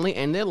finally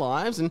end their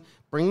lives and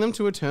bring them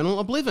to eternal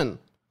oblivion.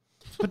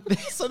 But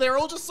so they're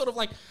all just sort of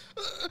like...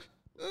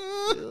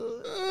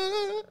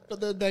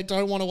 but they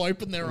don't want to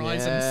open their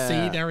eyes and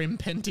see their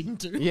impending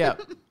doom. Yeah.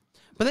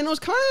 But then it was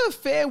kind of a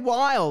fair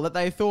while that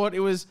they thought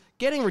it was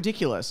getting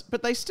ridiculous,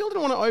 but they still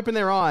didn't want to open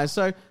their eyes,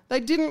 so they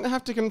didn't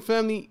have to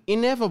confirm the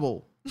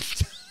inevitable.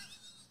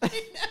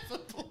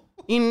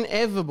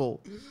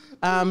 Inevitable.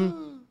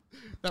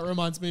 That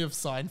reminds me of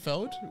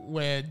Seinfeld,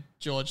 where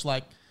George,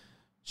 like,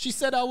 she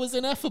said I was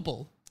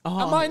ineffable.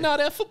 Oh, am I not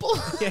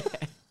effable? Yeah.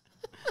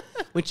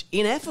 Which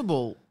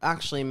ineffable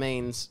actually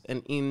means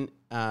you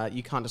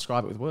can't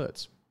describe it with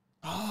words.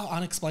 Oh,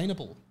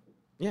 unexplainable.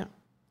 Yeah.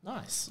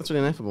 Nice. That's what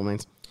ineffable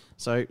means.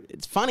 So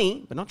it's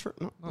funny, but not true.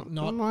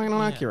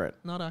 Not accurate.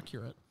 Not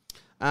accurate.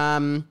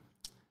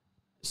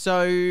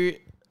 So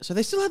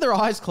they still had their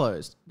eyes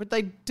closed, but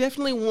they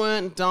definitely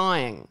weren't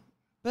dying.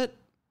 But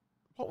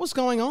what was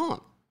going on?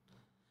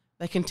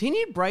 They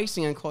continued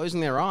bracing and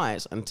closing their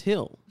eyes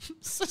until...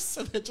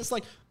 so they're just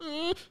like...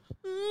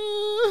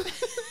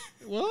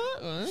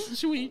 What?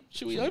 Should we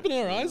open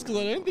our eyes? Because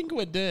I don't think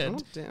we're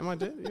dead. Am I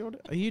dead?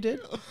 Are you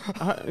dead?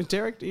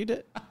 Derek, are you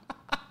dead?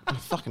 Oh,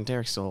 fucking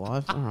Derek's still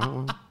alive. All right,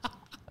 well,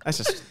 that's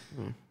just...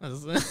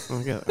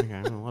 Okay,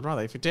 well, I'd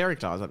rather... If Derek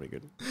dies, that'd be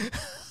good.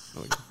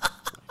 If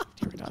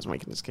Derek dies, we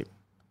can just keep...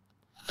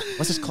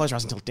 Let's just close our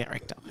eyes until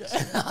Derek dies.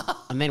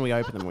 And then we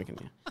open them, we can...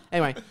 Yeah.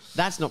 Anyway,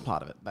 that's not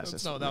part of it. That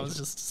was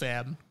just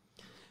Sam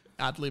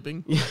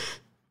ad-libbing. Yeah.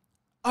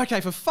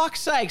 Okay, for fuck's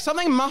sake,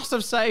 something must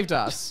have saved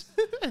us.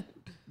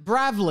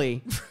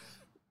 Bravely.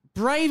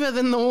 Braver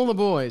than all the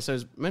boys. So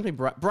it's meant to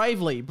be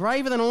bravely.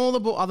 Braver than all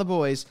the other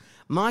boys.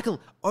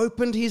 Michael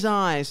opened his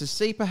eyes to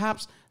see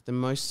perhaps the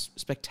most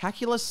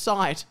spectacular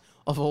sight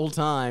of all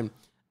time.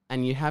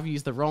 And you have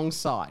used the wrong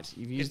site.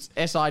 You've used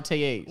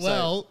SITE.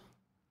 Well...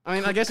 I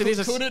mean, I guess it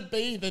is. Could it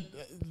be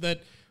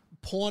that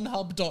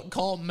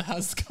Pornhub.com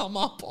has come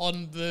up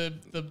on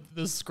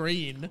the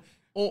screen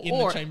in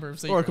the Chamber of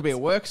Secrets? Or it could be a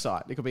work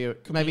site. It could be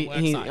maybe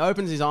he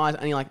opens his eyes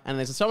and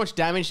there's so much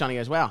damage done. He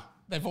goes, "Wow,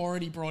 they've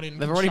already brought in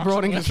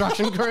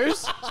construction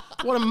crews.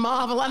 What a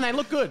marvel! And they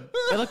look good.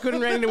 They look good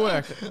and ready to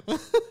work."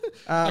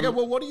 Okay,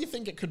 well, what do you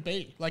think it could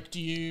be? Like,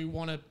 do you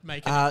want to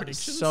make any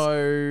predictions?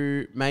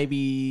 So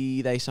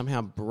maybe they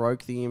somehow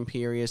broke the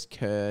Imperious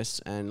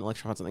curse and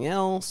electrified something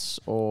else,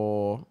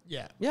 or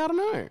yeah, I don't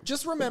know.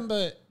 Just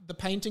remember the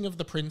painting of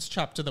the Prince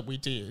chapter that we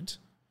did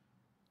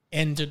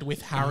ended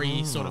with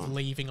Harry sort of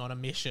leaving on a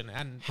mission,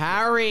 and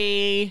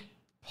Harry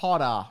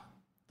Potter,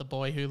 the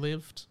boy who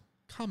lived,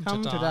 come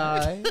to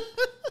die,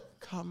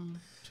 come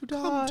to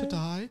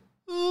die.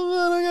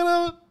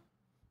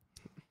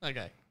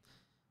 Okay.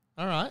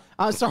 All right.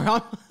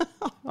 Sorry,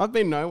 I've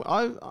been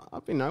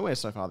nowhere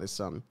so far this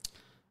Okay,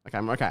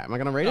 am I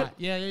going to read it?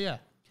 Yeah.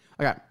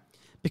 Okay.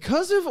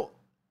 Because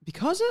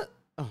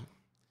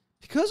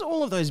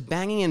all of those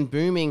banging and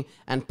booming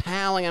and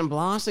powering and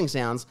blasting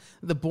sounds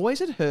the boys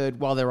had heard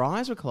while their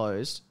eyes were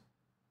closed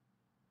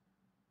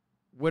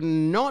were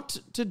not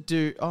to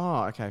do...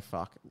 Oh, okay,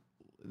 fuck.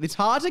 It's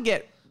hard to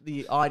get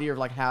the idea of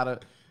like how to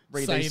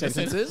read these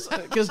sentences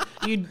because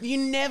you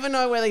never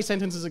know where these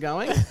sentences are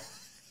going.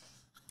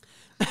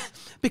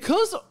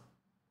 Because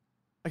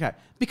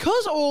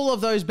all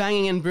of those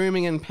banging and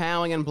booming and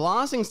powering and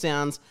blasting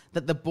sounds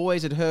that the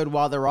boys had heard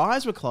while their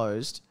eyes were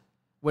closed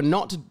were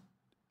not to...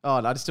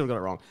 Oh, I still got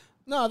it wrong.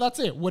 No, that's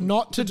it. Were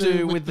not to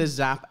do with the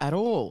zap at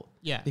all.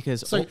 Yeah.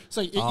 Because... So it's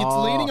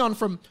leading on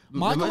from...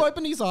 Michael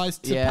opened his eyes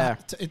to...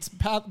 It's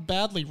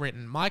badly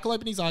written. Michael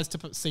opened his eyes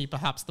to see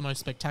perhaps the most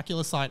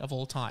spectacular sight of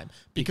all time.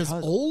 Because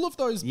all of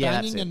those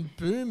banging and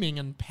booming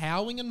and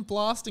powering and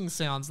blasting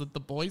sounds that the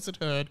boys had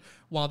heard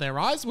while their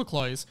eyes were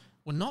closed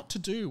were not to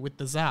do with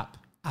the zap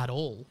at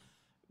all.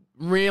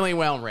 Really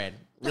well read.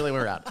 Really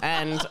well read.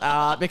 And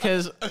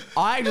because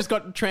I just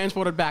got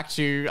transported back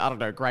to, I don't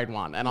know, grade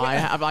 1. And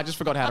I just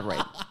forgot how to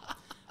read.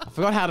 I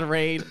forgot how to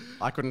read.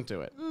 I couldn't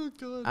do it. Oh,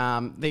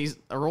 God. These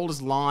are all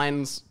just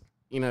lines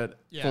in a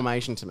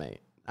formation to me.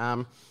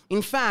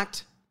 In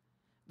fact,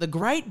 the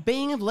great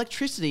being of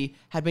electricity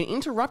had been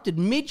interrupted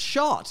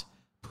mid-shot,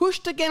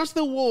 pushed against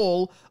the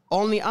wall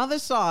on the other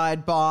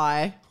side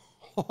by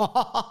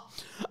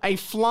a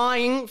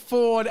flying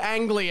Ford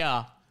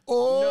Anglia.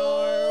 Oh,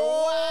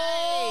 No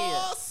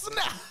way!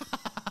 snap!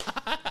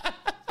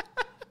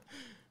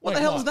 What the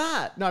hell's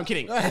that? No, I'm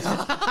kidding.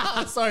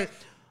 So,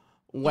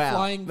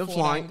 Wow. the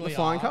flying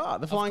car.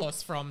 of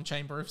course, from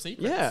Chamber of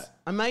Secrets. Yeah.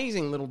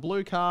 Amazing little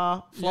blue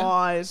car.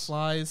 Flies.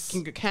 Flies.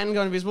 Can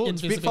go invisible.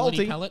 It's a bit Invisibility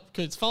faulty. palette,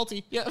 because it's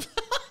faulty. Yeah.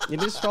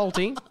 It is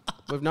faulty.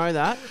 We know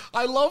that.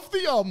 I love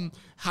the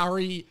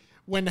Harry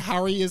when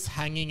Harry is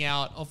hanging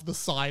out of the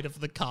side of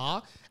the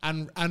car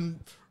and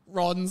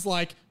Ron's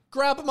like,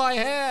 grab my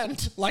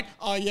hand. Like,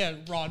 oh yeah,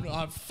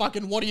 Ron,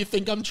 fucking what do you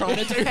think I'm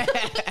trying to do?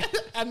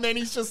 And then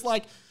he's just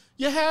like,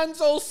 your hand's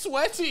all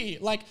sweaty.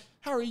 Like,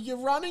 Harry, you're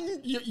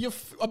running, you're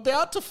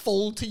about to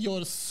fall to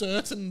your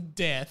certain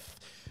death.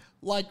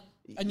 Like,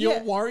 and you're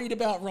worried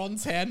about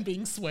Ron's hand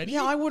being sweaty?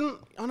 Yeah, I wouldn't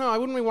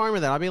be worrying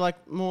with that. I'd be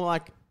like, more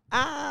like,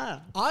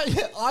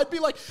 I'd be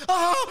like,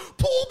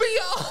 pull me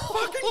up.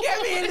 fucking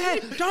get me in there.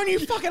 Don't you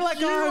fucking let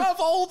You go. have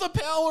all the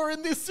power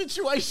in this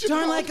situation.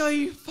 Don't Ron. let go,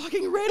 you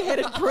fucking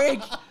redheaded prick.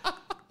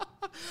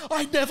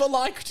 I never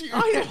liked you.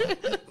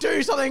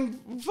 Do something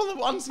for the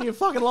once in your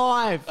fucking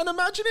life. And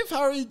imagine if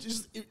Harry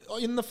just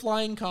in the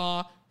flying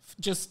car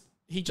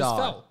he just Died.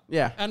 fell.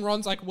 Yeah. And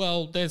Ron's like,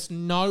 well, there's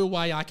no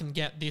way I can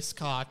get this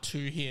car to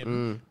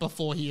him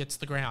before he hits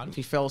the ground.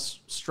 He fell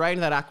straight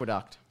into that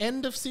aqueduct.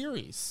 End of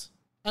series.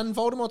 And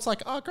Voldemort's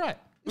like, oh, great.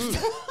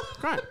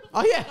 Great.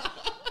 Oh, yeah.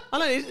 I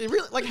know. It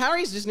really, like,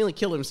 Harry's just nearly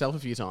killed himself a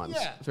few times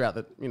throughout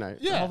the,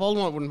 Yeah.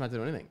 Voldemort wouldn't have to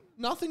do anything.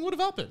 Nothing would have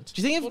happened.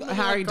 Do you think if Wouldn't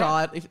have Harry been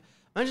like, died,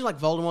 imagine like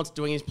Voldemort's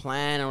doing his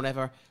plan or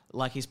whatever,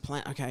 like his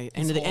plan, okay,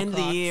 end of the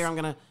Horcrux. year, I'm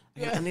gonna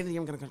go get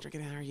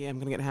Harry, I'm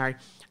gonna get Harry.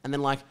 And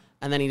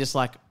then he just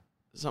like,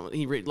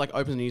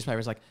 opens the newspaper,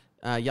 it's like,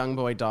 young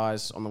boy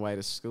dies on the way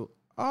to school.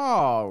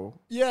 Oh.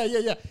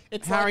 Yeah.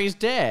 It's Harry's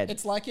dead.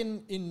 It's like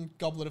in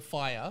Goblet of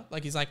Fire.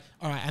 Like he's like,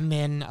 all right, and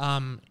then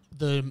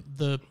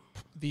the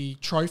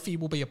trophy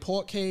will be a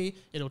portkey.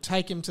 It'll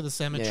take him to the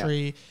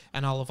cemetery,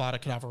 and I'll Avada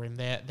Kedavra him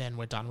there. Then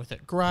we're done with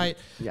it. Great.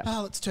 Yeah.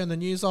 Let's turn the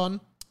news on.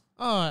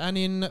 Oh, and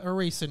in a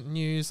recent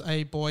news,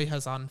 a boy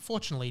has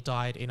unfortunately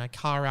died in a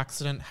car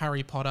accident.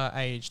 Harry Potter,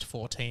 aged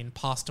 14,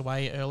 passed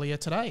away earlier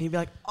today. He'd be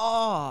like,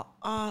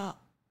 I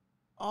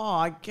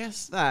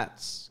guess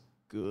that's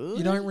good.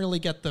 You don't really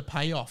get the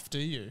payoff, do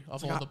you,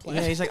 of all the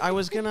plans? Yeah, he's like, I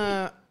was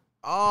gonna.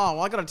 Oh,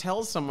 well, I gotta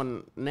tell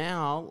someone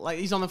now. Like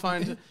he's on the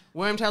phone. To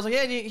Wormtail's like,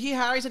 yeah, he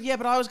Harry said, yeah,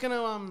 but I was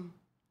gonna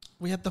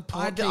We had the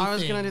I portkey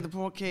was thing. gonna do the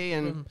portkey,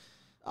 and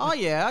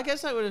yeah, I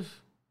guess that would have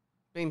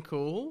been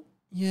cool.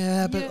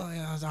 Yeah, but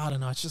I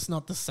don't know. It's just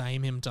not the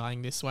same, him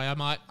dying this way.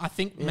 I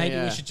think maybe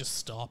we should just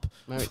stop.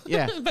 Maybe,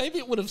 yeah. Maybe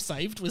it would have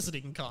saved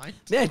Wizarding Kind.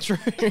 Yeah, true.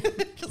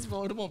 Because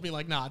Voldemort would be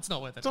like, nah, it's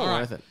not worth it. It's not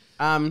worth it.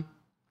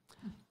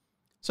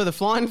 So the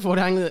Flying Ford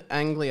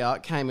Anglia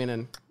came in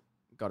and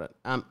got it.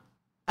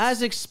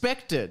 As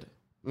expected,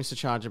 Mr.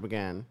 Charger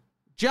began.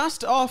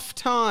 Just off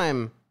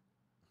time.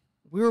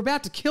 We were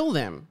about to kill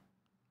them.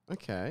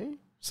 Okay.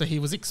 So he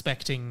was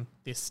expecting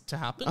this to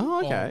happen.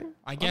 Oh, okay. Or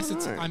I guess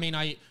it's. know. I mean,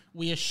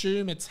 we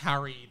assume it's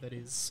Harry that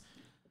is.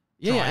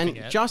 Yeah, driving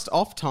and it. just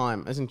off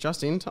time, as in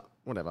just in time,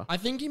 whatever. I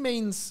think he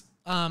means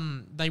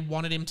they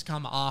wanted him to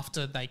come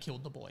after they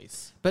killed the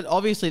boys. But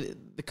obviously,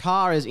 the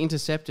car has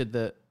intercepted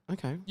the.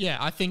 Okay. Yeah,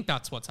 I think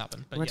that's what's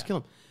happened. But Let's kill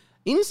him.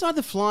 Inside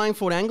the Flying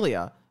Ford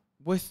Anglia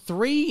were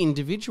 3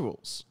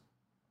 individuals.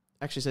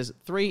 Actually, it says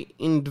 3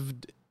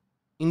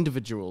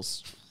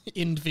 individuals.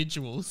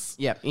 Individuals.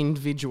 Yeah,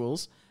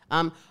 individuals.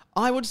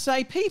 I would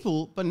say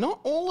people, but not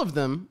all of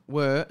them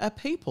were a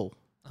people.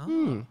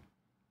 Oh.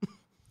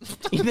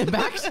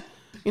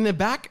 In the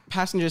back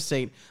passenger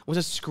seat was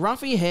a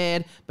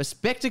scruffy-haired,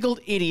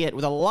 bespectacled idiot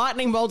with a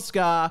lightning bolt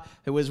scar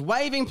who was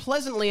waving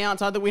pleasantly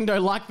outside the window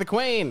like the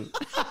Queen.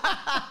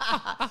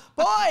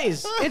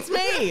 Boys, it's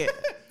me,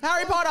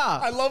 Harry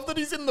Potter. I love that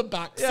he's in the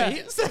back Yeah.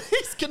 seat. So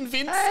he's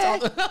convinced.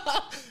 Hey.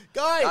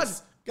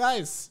 Guys,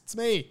 it's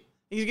me.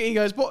 He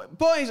goes,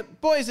 boys,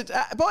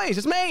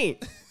 it's me,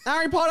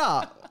 Harry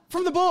Potter,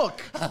 from the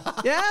book.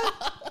 Yeah?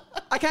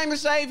 I came to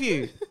save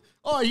you.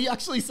 Oh, he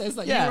actually says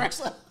that. Yeah. You were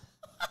actually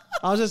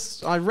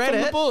I read from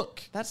it. the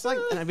book. That's like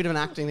a bit of an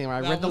acting thing where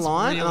I That read the was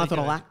line and I really thought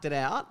I'll good. act it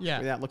out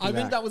without looking I back.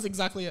 think that was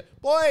exactly it.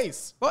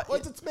 Boys, What?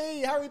 it's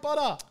me, Harry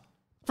Potter.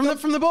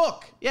 From the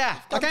book. Yeah.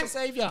 Come to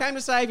save ya. Came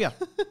to save you.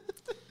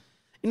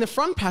 In the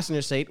front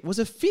passenger seat was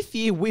a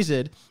 5th-year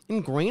wizard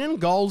in green and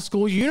gold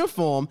school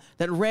uniform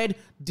that read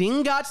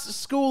Dingut's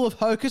School of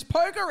Hocus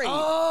Pokery.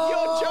 Oh,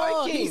 You're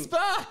joking. he's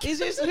back. Is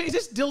this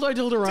Dildo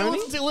Dilderoni?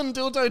 Dylan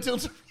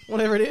Dildo.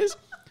 Whatever it is.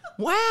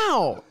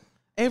 Wow.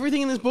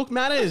 Everything in this book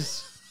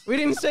matters. We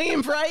didn't see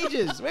him for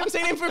ages. We haven't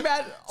seen him for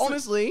about,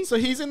 honestly. So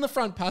he's in the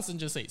front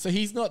passenger seat. So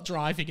he's not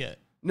driving it,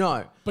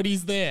 No. but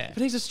he's there.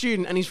 But he's a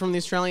student and he's from the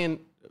Australian...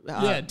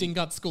 Yeah,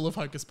 Dingut School of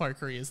Hocus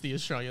Pokery is the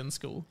Australian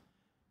school.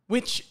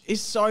 Which is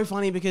so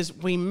funny because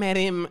we met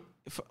him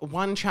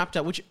one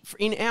chapter, which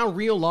in our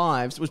real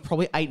lives was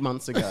probably 8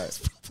 months ago.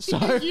 So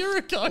a year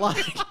ago.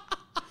 Like,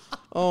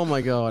 oh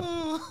my God.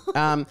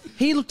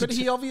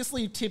 He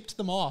obviously tipped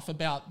them off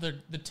about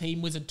the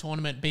Team Wizard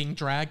tournament being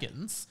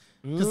dragons.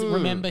 Because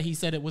remember, he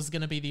said it was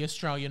going to be the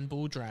Australian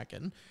Bull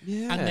Dragon.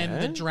 Yeah. And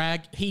then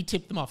he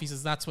tipped them off. He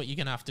says, that's what you're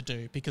going to have to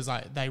do because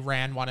they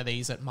ran one of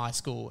these at my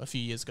school a few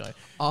years ago.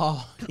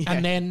 Oh, yeah.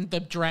 And then the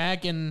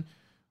dragon,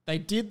 they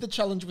did the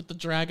challenge with the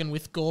dragon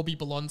with Gorby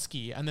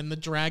Bolonsky, and then the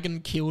dragon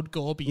killed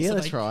Gorby. Yeah,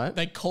 that's right.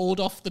 They called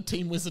off the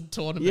Team Wizard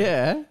tournament.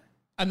 Yeah.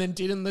 And then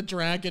didn't the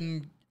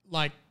dragon,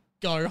 like,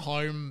 go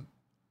home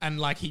and,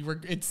 like,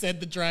 it said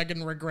the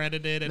dragon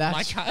regretted it and,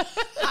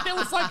 it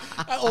was like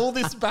all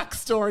this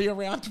backstory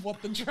around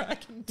what the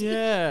dragon did.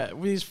 Yeah,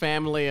 with his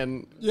family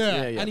and...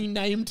 Yeah, and he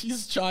named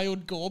his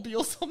child Gorby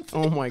or something.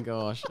 Oh my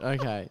gosh.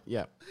 Okay,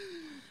 yeah.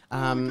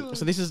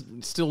 So this is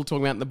still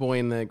talking about the boy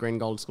in the green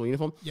gold school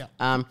uniform. Yeah.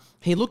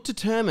 He looked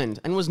determined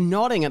and was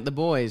nodding at the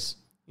boys,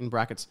 in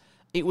brackets.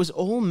 It was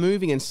all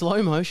moving in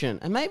slow motion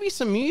and maybe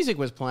some music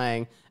was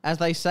playing as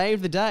they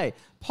saved the day.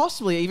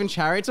 Possibly even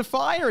Chariots of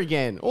Fire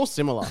again or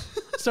similar.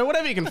 So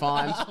whatever you can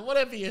find.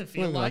 Whatever you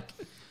feel like.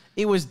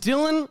 It was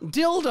Dylan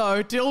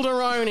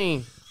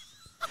Dilderoni.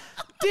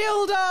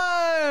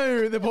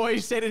 Dildo! The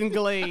boys said in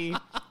glee.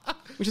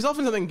 Which is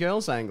often something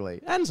girls say in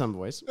glee. And some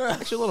boys.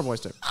 Actually, a lot of boys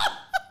do.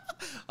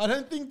 I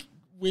don't think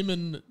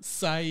women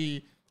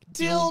say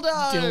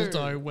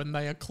dildo when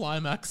they are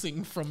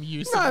climaxing from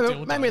use of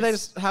dildos. Maybe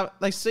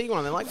they see one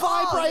and they're like,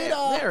 vibrator!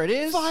 Oh, there it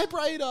is.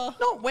 Vibrator!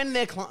 Not when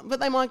they're but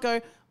they might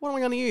go, what am I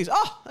going to use?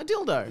 Oh, a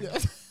dildo. Yeah.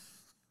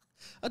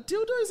 Are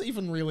dildos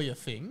even really a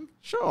thing?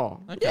 Sure.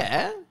 Okay.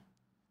 Yeah.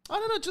 I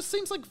don't know. It just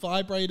seems like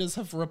vibrators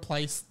have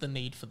replaced the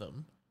need for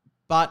them.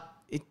 But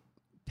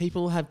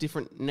people have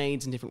different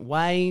needs in different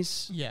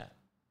ways. Yeah.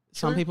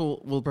 Some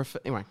people will prefer...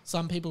 Anyway.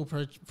 Some people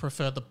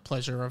prefer the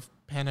pleasure of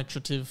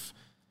penetrative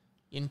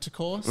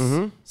intercourse.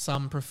 Mm-hmm.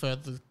 Some prefer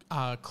the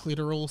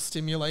clitoral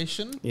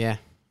stimulation. Yeah.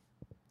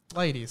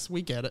 Ladies,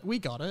 we get it. We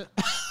got it.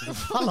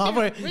 I love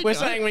it. We're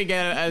saying we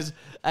get it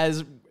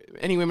as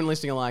any women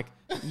listening are like,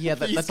 yeah,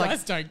 that's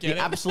like don't get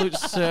the absolute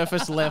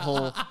surface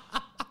level...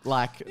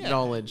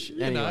 knowledge.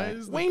 Anyway,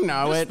 we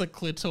know it. The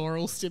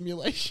clitoral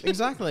stimulation.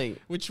 Exactly.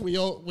 Which we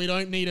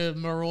don't need a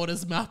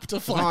Marauder's map to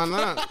find.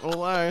 Oh, no.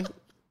 Although,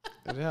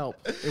 it'd help.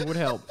 It would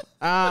help.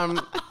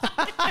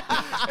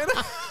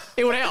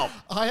 It would help.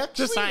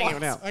 Just saying it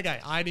would help. Okay,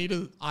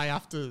 I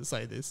have to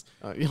say this.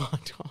 You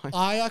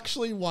I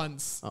actually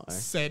once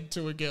said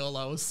to a girl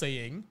I was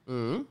seeing,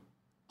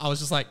 I was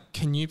just like,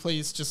 can you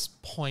please just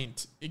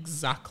point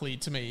exactly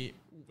to me,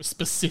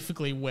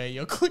 specifically where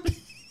your clit is?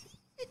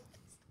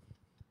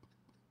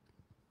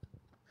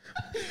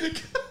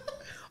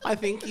 I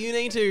think you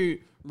need to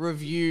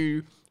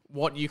review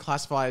what you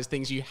classify as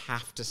things you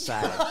have to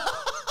say.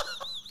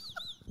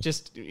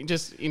 just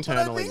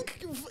internally. But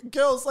I think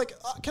girls,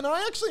 can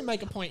I actually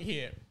make a point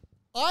here?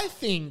 I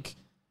think,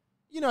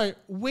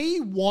 we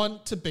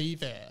want to be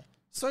there.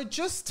 So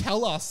just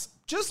tell us,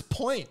 just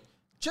point.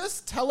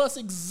 Just tell us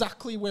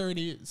exactly where it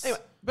is. Anyway,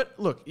 but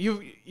look,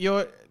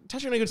 you're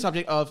touching on a good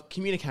subject of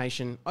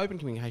communication, open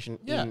communication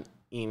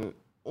in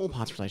all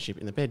parts of a relationship,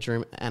 in the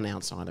bedroom and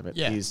outside of it,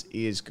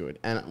 is good,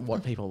 and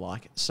what people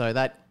like. So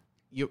that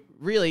you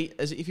really,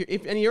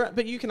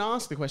 but you can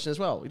ask the question as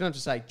well. You don't have to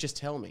say, just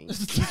tell me.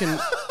 You can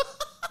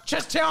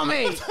just tell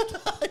me.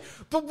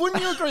 But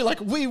wouldn't you agree?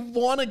 We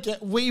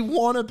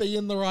want to be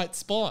in the right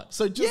spot.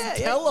 So just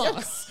tell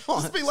us.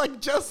 Just be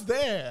just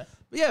there.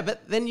 Yeah,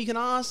 but then you can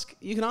ask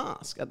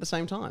at the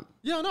same time.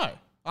 Yeah,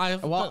 I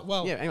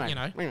know.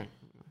 Anyway.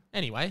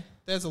 Anyway,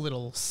 there's a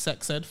little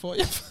sex ed for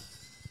you.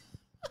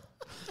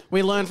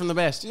 We learn from the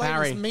best, Ladies,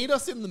 Harry. Meet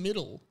us in the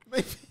middle.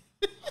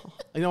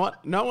 You know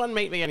what? No one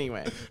meet me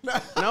anywhere.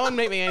 No one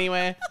meet me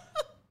anywhere.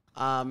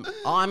 I'm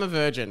a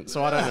virgin,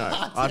 so I don't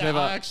know.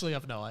 I actually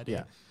have no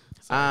idea.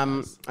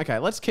 Yeah. Okay,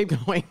 let's keep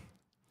going.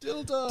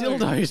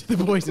 Dildos, the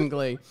boys in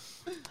glee.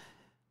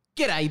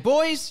 G'day,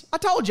 boys. I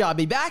told you I'd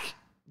be back.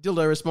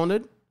 Dildo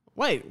responded.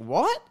 Wait,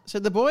 what?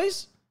 Said the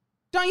boys.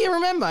 Don't you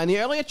remember in the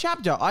earlier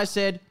chapter I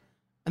said...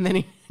 And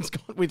then it's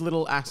got with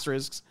little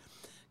asterisks.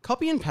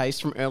 Copy and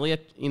paste from earlier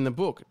in the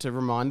book to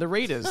remind the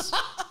readers.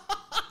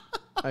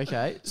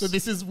 Okay. So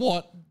this is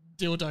what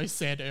Dildo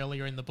said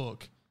earlier in the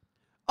book.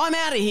 I'm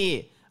out of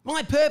here.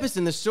 My purpose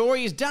in the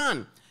story is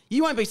done.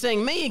 You won't be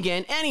seeing me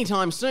again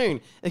anytime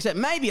soon, except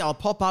maybe I'll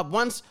pop up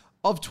once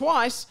or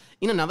twice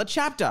in another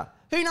chapter.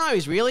 Who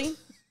knows, really?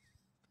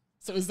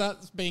 So is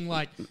that being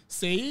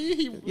see,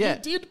 he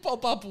did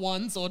pop up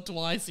once or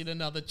twice in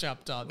another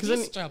chapter.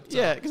 Chapter.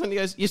 Yeah, because then he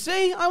goes, you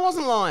see, I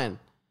wasn't lying.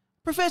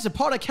 Professor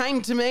Potter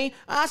came to me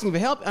asking for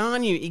help, and I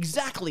knew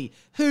exactly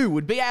who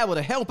would be able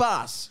to help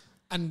us.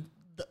 And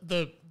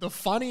the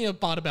funnier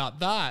part about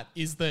that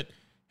is that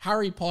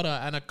Harry Potter,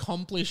 an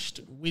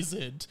accomplished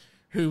wizard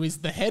who is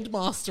the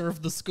headmaster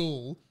of the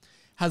school,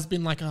 has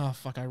been like, oh,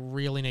 fuck, I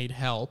really need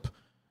help.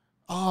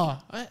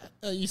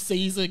 He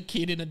sees a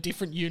kid in a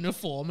different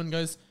uniform and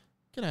goes,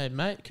 G'day,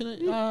 mate.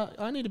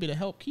 I need a bit of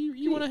help.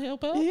 You want to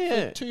help out?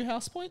 Yeah. For 2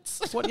 house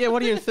points? What are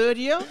you in third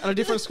year at a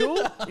different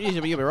school?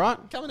 You'll be right.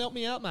 Come and help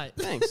me out, mate.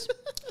 Thanks.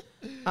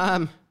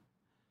 And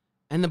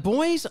the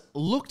boys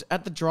looked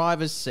at the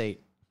driver's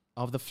seat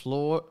of the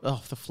floored.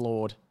 Well,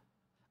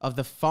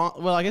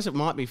 I guess it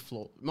might be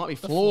flawed. It might be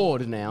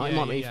flawed now. It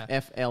might be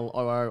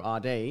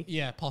FLOORD.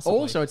 Yeah, possibly.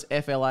 Also, it's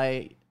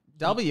FLAWED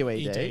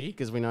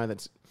because we know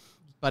that's.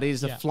 But it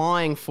is the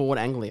flying Ford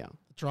Anglia.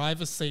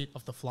 Driver's seat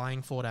of the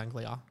flying Ford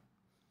Anglia.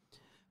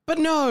 But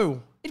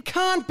no, it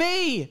can't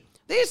be.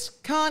 This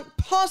can't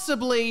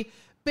possibly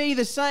be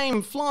the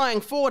same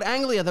flying Ford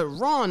Anglia that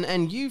Ron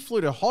and you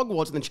flew to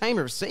Hogwarts in the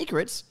Chamber of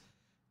Secrets.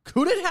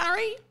 Could it,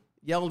 Harry?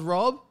 Yelled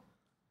Rob.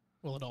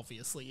 Well, it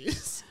obviously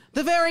is.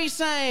 The very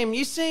same.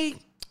 You see,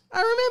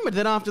 I remembered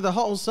that after that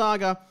whole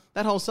saga,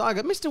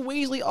 Mr.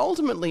 Weasley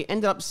ultimately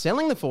ended up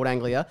selling the Ford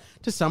Anglia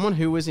to someone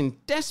who was in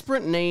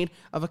desperate need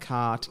of a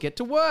car to get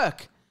to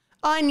work.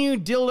 I knew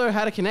Dildo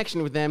had a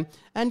connection with them,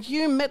 and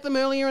you met them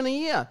earlier in the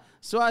year,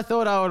 so I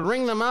thought I would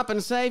ring them up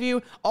and save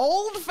you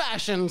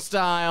old-fashioned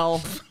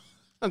style.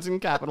 That's in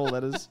capital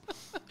letters.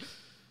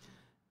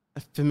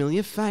 A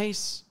familiar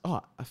face.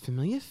 Oh, a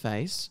familiar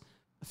face.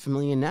 A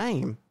familiar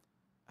name.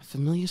 A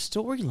familiar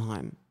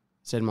storyline,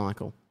 said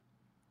Michael.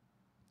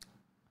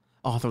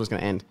 Oh, I thought it was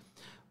going to end.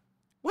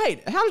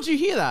 Wait, how did you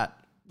hear that?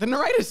 The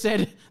narrator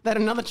said that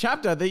another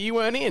chapter that you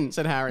weren't in,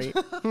 said Harry.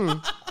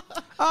 Oh,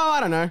 I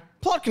don't know.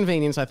 Plot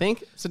convenience, I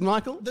think, said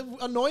Michael. The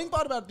annoying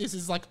part about this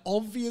is, like,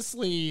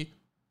 obviously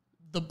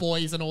the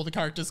boys and all the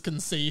characters can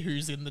see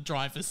who's in the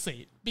driver's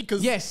seat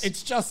because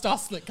it's just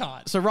us that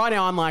can't. So right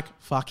now I'm like,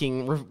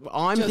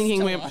 I'm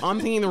thinking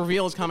the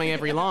reveal is coming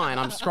every line.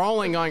 I'm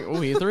scrolling going,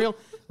 oh, here's the real.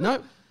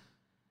 No.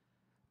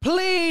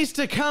 Pleased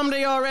to come to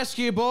your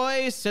rescue,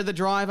 boys, said the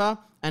driver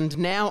and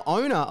now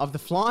owner of the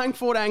flying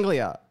Ford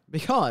Anglia,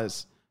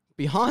 because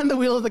behind the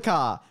wheel of the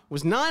car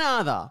was none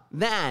other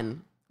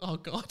than... Oh,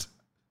 God.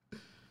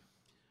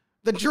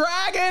 The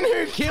dragon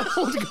who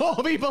killed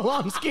Gorby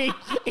Bolonsky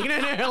in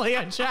an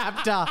earlier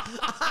chapter.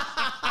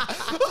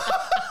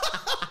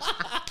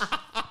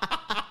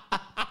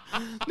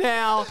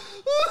 Now,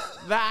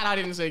 that I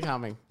didn't see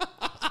coming.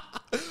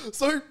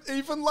 So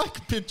even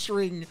like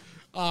picturing,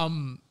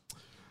 I'm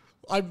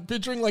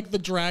picturing like the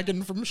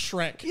dragon from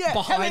Shrek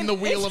behind the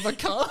wheel of a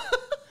car.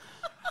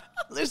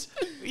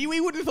 We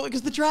wouldn't have thought,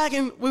 because the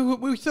dragon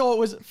we thought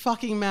was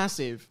fucking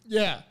massive.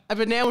 Yeah.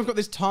 But now we've got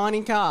this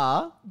tiny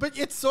car. But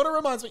it sort of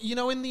reminds me, you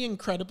know, in The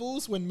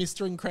Incredibles when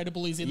Mr.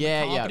 Incredible is in the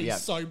car, but he's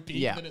so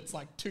big that it's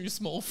like too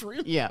small for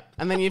him. Yeah.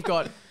 And then you've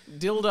got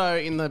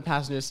Dildo in the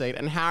passenger seat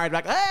and Harry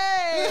like,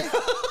 hey!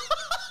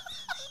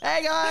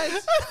 Hey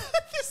guys!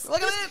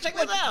 Look at this! Check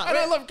this out! And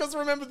I love, because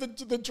remember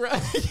the dragon.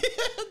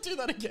 Do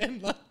that again.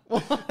 Like,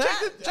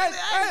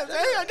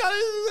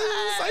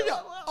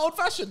 Old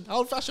fashioned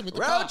with the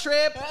road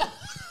trip.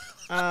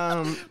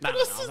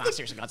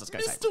 Seriously, guys, let's go.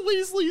 Mr.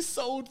 Weasley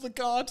sold the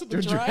car to the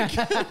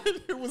dragon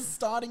who was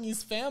starting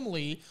his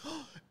family.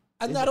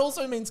 And that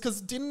also means,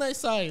 because didn't they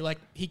say, like,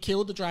 he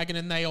killed the dragon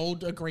and they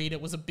all agreed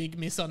it was a big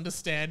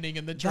misunderstanding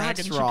and the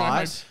dragon should go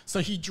home.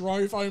 So he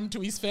drove home to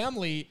his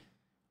family.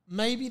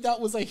 Maybe that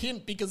was a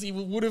hint because he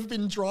would have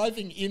been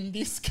driving in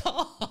this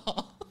car.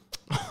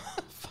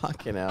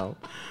 Fucking hell.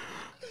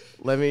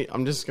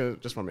 I'm just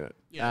 1 minute.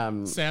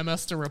 Yeah. Sam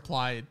has to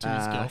reply to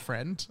his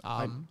girlfriend.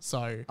 I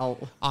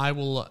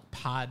will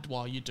pad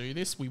while you do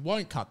this. We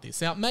won't cut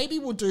this out. Maybe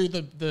we'll do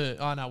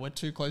oh no, we're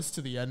too close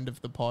to the end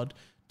of the pod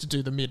to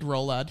do the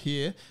mid-roll ad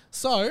here.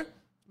 So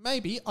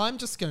maybe I'm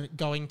just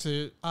going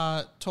to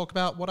talk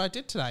about what I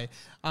did today.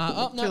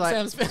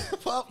 Sam's...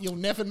 Well, you'll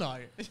never know.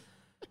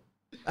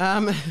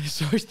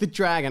 So it's the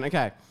dragon.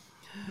 Okay.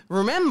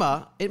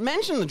 Remember, it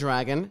mentioned the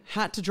dragon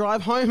had to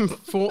drive home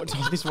for...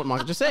 Oh, this is what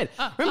Michael just said.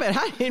 Remember,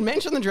 it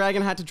mentioned the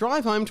dragon had to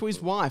drive home to his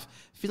wife,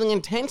 feeling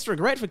intense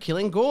regret for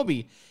killing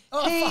Gorby.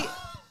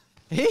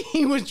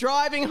 He was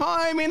driving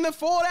home in the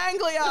Ford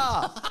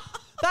Anglia.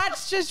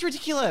 That's just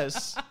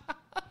ridiculous.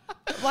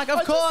 Like,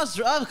 of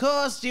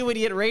course, you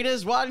idiot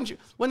readers. Why didn't you...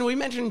 When we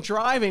mentioned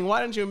driving,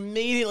 why didn't you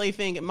immediately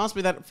think it must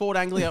be that Ford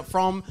Anglia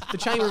from the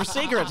Chamber of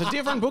Secrets, a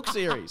different book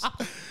series?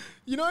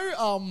 You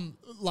know,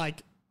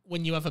 like...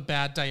 when you have a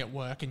bad day at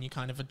work and you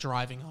kind of are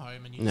driving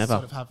home and you just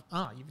sort of have...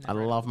 you've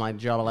never... I love my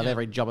job. I love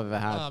every job I've ever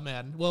had. Oh,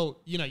 man. Well,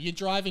 you know, you're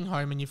driving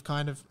home and you've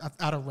kind of...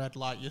 At a red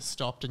light, you're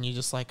stopped and you're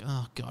just like,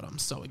 oh, God, I'm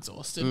so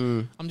exhausted.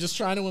 I'm just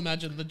trying to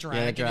imagine the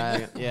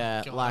dragon.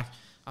 Yeah, God, like...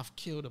 I've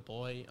killed a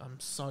boy. I'm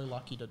so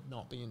lucky to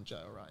not be in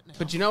jail right now.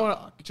 But do you know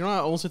what? Do you know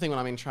what I also think when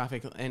I'm in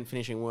traffic and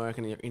finishing work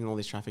and you're in all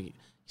this traffic, you're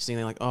sitting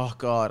there like, oh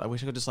God, I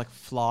wish I could just like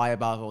fly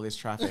above all this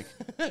traffic.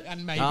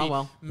 And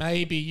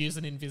maybe use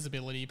an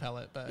invisibility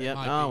pellet. But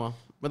well.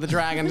 But the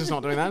dragon is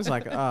not doing that. It's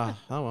like, oh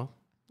well,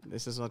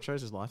 this is what I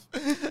chose his life.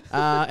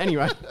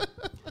 Anyway,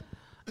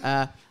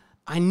 I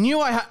knew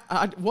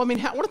what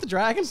did the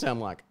dragon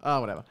sound like?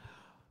 Oh, whatever.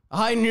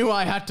 I knew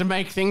I had to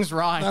make things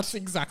right. That's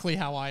exactly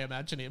how I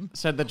imagine him.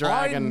 Said the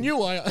dragon. I knew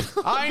Oh,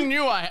 do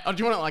you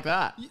want it like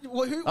that?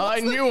 I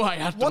knew I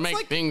had to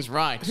make things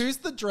right. Who's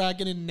the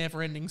dragon in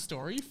Neverending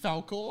Story?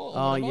 Falcor?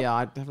 Oh, yeah,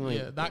 I definitely...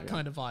 Yeah, that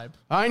kind of vibe.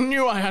 I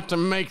knew I had to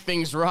make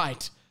things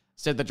right,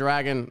 said the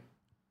dragon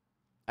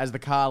as the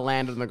car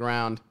landed on the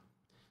ground.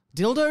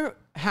 Dildo,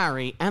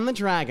 Harry, and the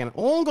dragon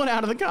all got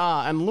out of the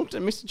car and looked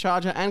at Mr.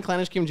 Charger and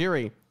Clannish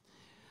Kimjiri.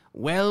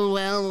 Well,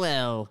 well,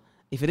 well.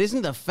 If it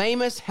isn't the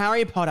famous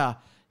Harry Potter,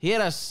 here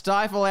to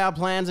stifle our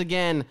plans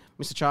again,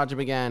 Mr. Charger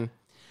began.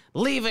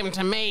 Leave him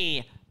to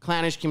me,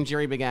 Clannish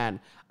Kimjiri began.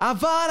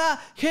 Avada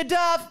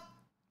Kedavra!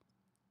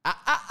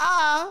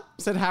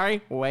 Said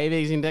Harry,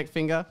 waving his index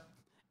finger.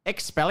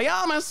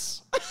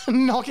 Expelliarmus!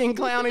 Knocking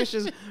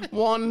Clownish's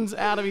wands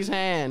out of his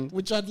hand.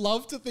 Which I'd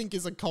love to think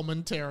is a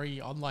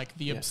commentary on, like,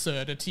 the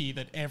absurdity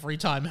that every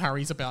time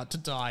Harry's about to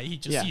die, he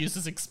just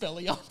uses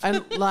Expelliarmus.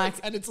 And, like...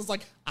 and it's just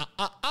like,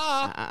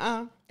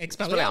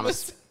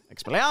 Expelliarmus.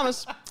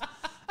 Expelliarmus.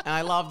 And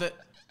I love that.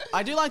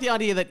 I do like the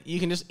idea that you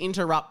can just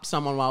interrupt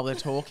someone while they're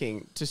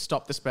talking to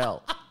stop the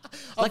spell.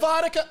 Like,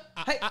 Avada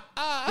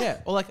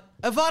yeah, or like,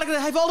 Avada,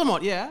 hey,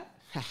 Voldemort, yeah.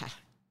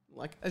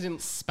 Like, as in...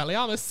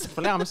 Expelliarmus.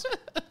 Expelliarmus.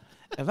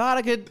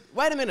 Avada,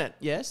 wait a minute,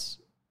 yes.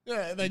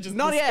 Yeah, they just...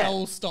 Not the yet.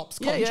 spell stops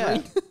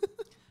conjuring.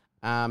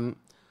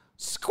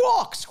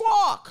 Squawk,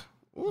 squawk.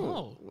 Ooh,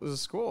 Oh. It was a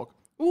squawk.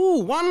 Ooh,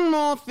 one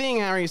more thing,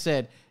 Harry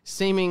said,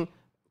 seeming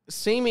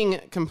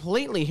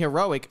completely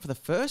heroic for the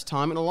first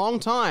time in a long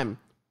time.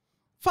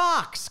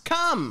 Farks,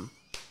 come.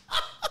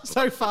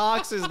 So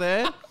Farks is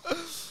there.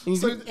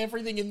 So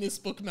everything in this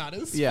book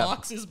matters. Yeah.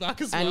 Farks is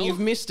back as well. And you've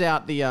missed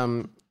out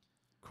the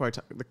quote.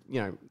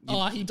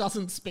 He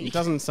doesn't speak. It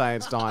doesn't say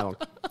it's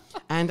dialogue.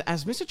 And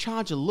as Mr.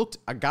 Charger looked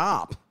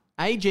agarp,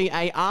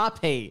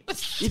 AGARP,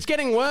 it's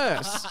getting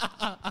worse.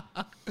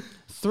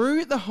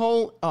 Through the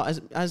hole, as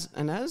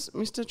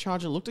Mr.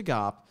 Charger looked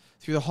agarp,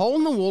 through the hole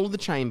in the wall of the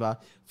chamber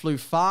flew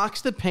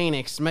Farks the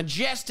Penix,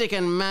 majestic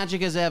and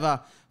magic as ever,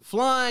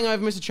 flying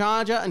over Mr.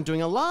 Charger and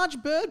doing a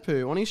large bird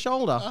poo on his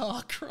shoulder.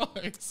 Oh,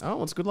 gross.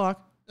 Oh, it's good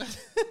luck.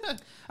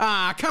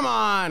 Come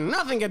on.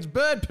 Nothing gets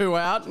bird poo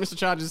out, Mr.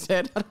 Charger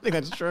said. I don't think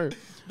that's true.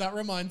 That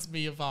reminds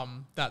me of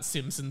that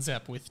Simpsons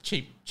ep with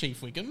Chief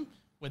Wiggum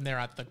when they're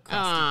at the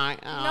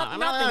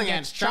nothing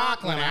gets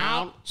chocolate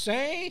out.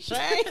 See?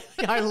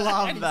 I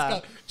love And that.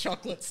 he's got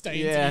chocolate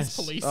stains in his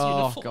police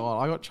uniform. Oh, God.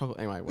 I got chocolate.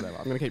 Anyway, whatever.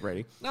 I'm going to keep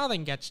reading.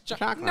 Nothing gets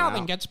Chocolate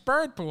nothing out. gets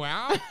bird poo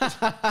out.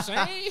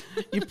 See?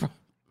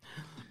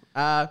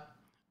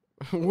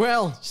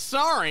 Well,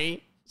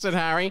 sorry, said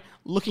Harry,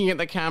 looking at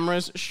the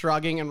cameras,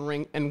 shrugging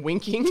and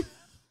winking.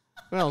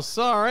 Well,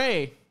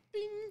 sorry.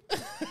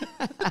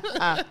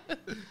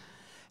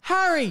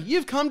 Harry,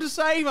 you've come to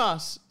save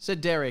us,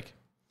 said Derek.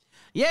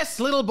 Yes,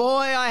 little boy,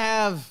 I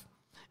have.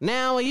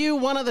 Now, are you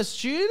one of the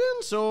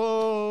students,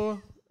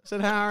 or...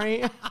 said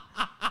Harry.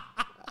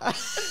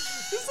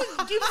 This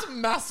gives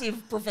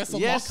massive Professor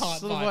Yes,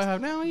 Lockhart little boy, I vibes.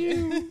 have. Now, are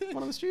you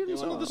one of the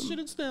students? One of the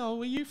students now.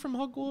 Were you from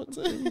Hogwarts?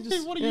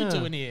 What are you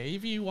doing here?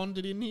 Have you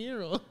wandered in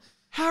here, or...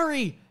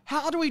 Harry,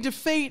 how do we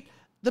defeat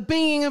the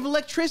being of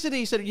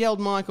electricity? yelled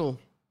Michael.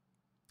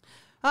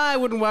 I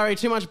wouldn't worry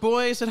too much,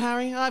 boy, said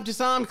Harry. I've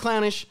disarmed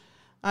Clownish.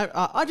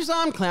 I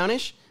disarmed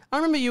Clownish. I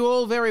remember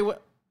you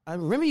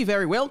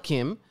very well,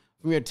 Kim,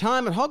 from your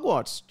time at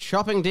Hogwarts,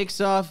 chopping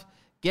dicks off,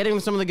 getting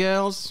with some of the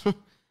girls.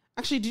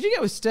 Actually, did you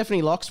get with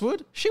Stephanie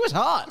Loxwood? She was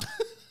hot.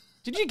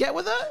 Did you get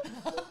with her?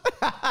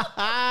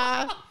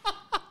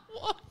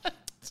 What?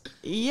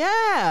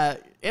 Yeah.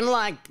 In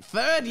like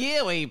third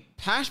year, we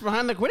pashed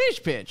behind the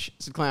Quidditch pitch,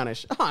 said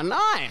Clownish. Oh,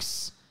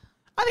 nice.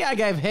 I think I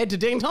gave head to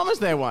Dean Thomas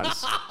there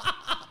once.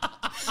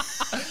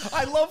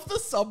 I love the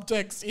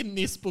subtext in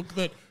this book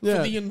that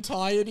for the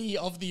entirety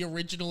of the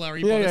original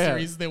Harry Potter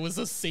series, there was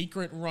a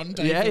secret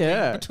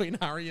rendezvous between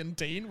Harry and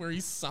Dean where he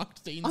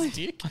sucked Dean's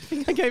dick. I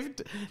think I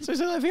gave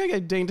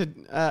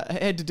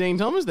head to Dean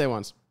Thomas there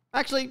once.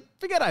 Actually,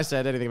 forget I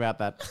said anything about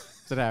that,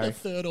 said Harry. The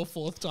third or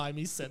fourth time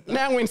he said that.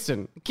 Now,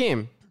 Winston,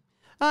 Kim,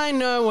 I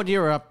know what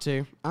you're up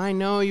to. I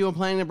know you were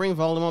planning to bring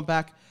Voldemort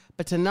back,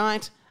 but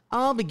tonight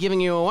I'll be giving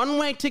you a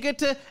one-way ticket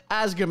to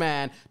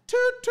Azkaban.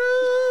 Toot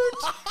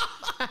toot!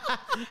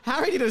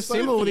 Harry did a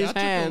symbol with his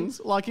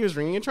hands like he was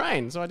ringing a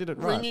train, so I did it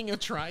right. Ringing a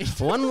train.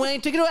 One-way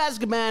ticket to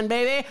Azkaban,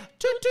 baby.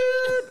 Toot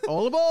toot!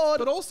 All aboard!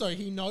 But also,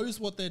 he knows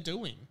what they're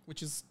doing,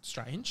 which is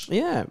strange.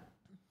 Yeah.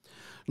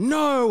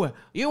 No,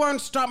 you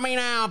won't stop me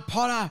now,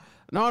 Potter.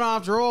 Not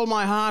after all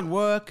my hard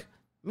work.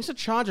 Mr.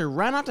 Charger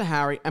ran up to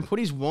Harry and put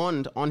his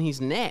wand on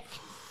his neck.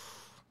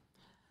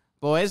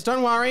 Boys,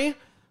 don't worry.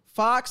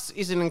 Farks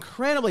is an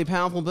incredibly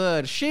powerful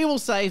bird. She will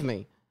save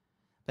me.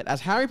 But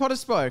as Harry Potter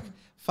spoke,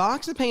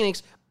 Farks the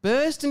Penix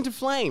burst into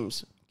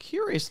flames,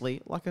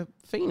 curiously like a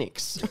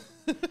phoenix,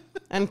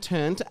 and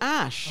turned to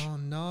ash. Oh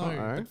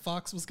no, but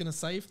Fox was going to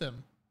save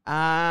them.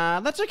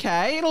 That's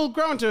okay. It'll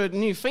grow into a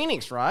new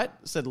phoenix, right?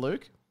 Said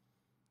Luke.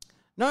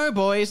 No,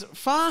 boys.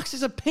 Farks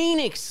is a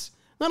penix,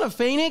 not a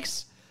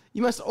phoenix.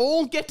 You must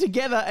all get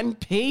together and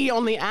pee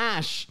on the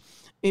ash.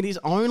 It is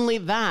only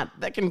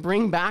that can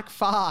bring back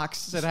Farks,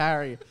 said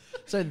Harry.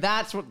 So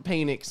that's what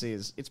Phoenix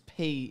is. It's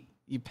pee.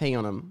 You pee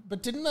on them.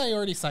 But didn't they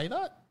already say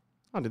that?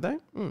 Oh, did they?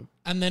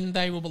 And then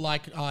they were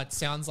like, "Oh, it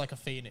sounds like a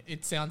phoenix.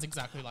 It sounds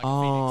exactly like a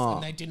phoenix."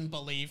 And they didn't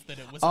believe that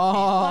it was.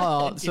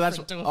 So that's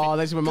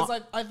that's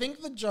because I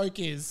think the joke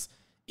is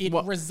it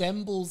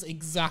resembles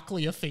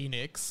exactly a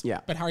phoenix. Yeah.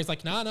 But Harry's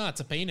like, "No,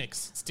 it's a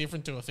phoenix. It's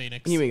different to a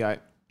phoenix." Here we go.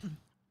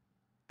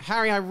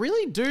 Harry, I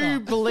really do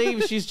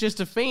believe she's just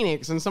a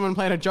phoenix, and someone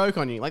played a joke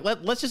on you. Like,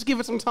 let's just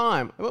give it some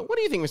time. What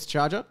do you think, Mr.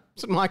 Charger?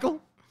 Said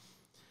Michael.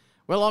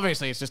 Well,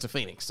 obviously it's just a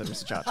phoenix, said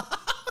Mr. Charger.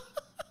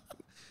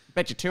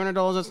 Bet you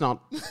 $200 it's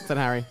not, said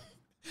Harry.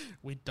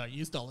 We don't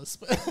use dollars.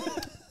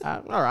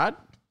 All right.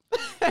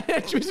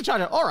 Mr.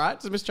 Charger, all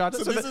right, said Mr. Charger.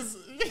 So this is...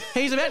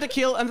 He's about to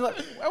kill, and like,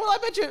 well, I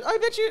bet you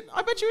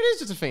it is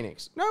just a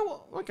phoenix. No,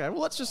 well, okay,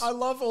 well, let's just... I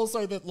love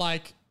also that,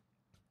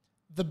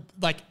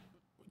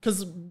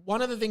 because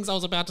one of the things I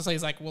was about to say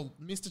is like, well,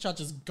 Mr.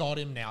 Charger's got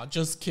him now,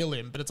 just kill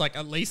him. But it's like,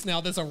 at least now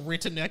there's a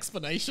written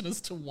explanation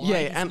as to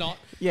why he's not...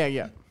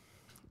 Yeah,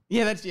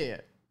 that's...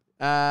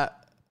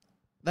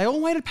 They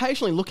all waited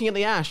patiently looking at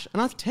the ash,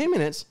 and after 10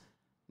 minutes,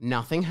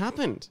 nothing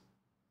happened.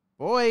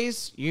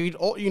 Boys, you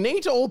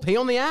need to all pee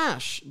on the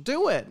ash.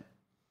 Do it.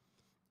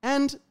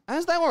 And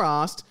as they were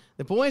asked,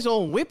 the boys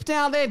all whipped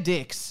out their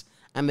dicks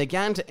and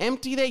began to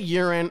empty their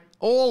urine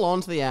all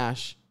onto the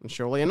ash. And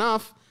surely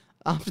enough,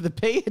 after the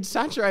pee had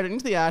saturated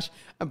into the ash,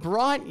 a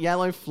bright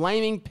yellow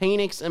flaming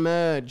phoenix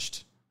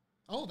emerged.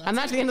 Oh,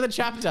 that's the end of the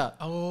chapter.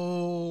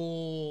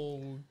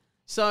 Oh.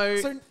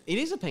 So it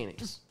is a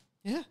phoenix.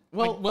 Yeah.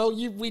 Well,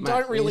 we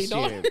don't really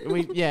know.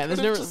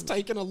 There's just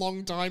taken a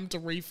long time to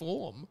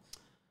reform.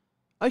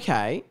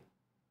 Okay.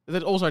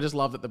 That also I just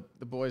love that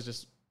the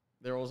boys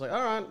they're always like,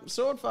 all right,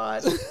 sword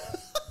fight.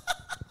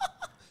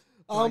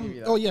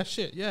 Oh yeah,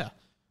 shit, yeah.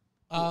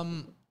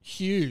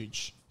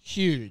 Huge.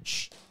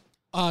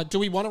 Do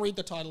we want to read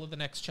the title of the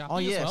next chapter? Oh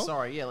yeah, as well?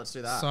 sorry, yeah, let's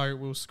do that. So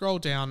we'll scroll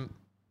down.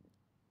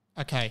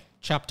 Okay,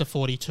 chapter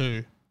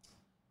 42.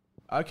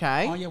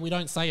 Okay. Oh yeah, we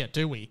don't say it,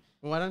 do we?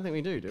 Well, I don't think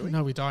we do we?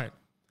 No, we don't.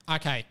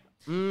 Okay.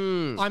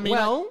 I mean,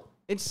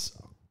 it's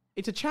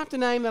a chapter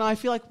name that I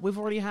feel like we've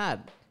already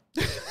had.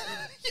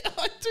 Yeah,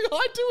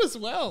 I do as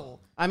well.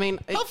 I mean,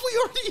 have we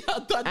already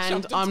had that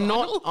and chapter I'm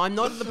title?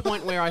 not at the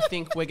point where I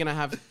think we're gonna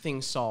have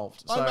things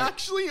solved. So. I'm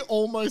actually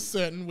almost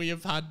certain we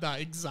have had that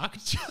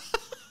exact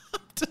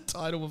chapter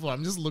title before.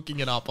 I'm just looking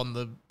it up on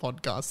the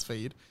podcast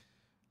feed.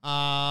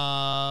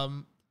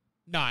 No.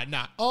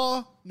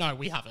 Oh no,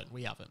 we haven't.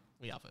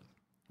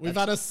 We've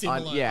had a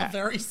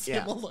very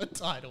similar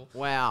title.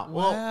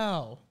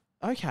 Wow.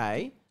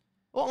 Okay.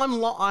 Well,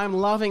 I'm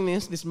loving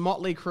this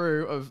motley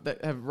crew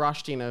that have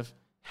rushed in of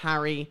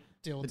Harry,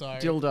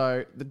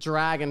 Dildo, the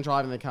dragon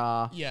driving the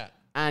car,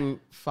 and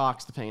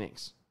Farks the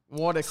Phoenix.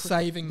 What a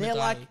saving the day.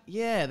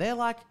 They're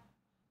like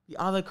the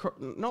other.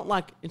 It's not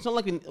like it's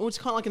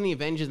kind of like in the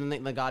Avengers and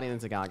the Guardians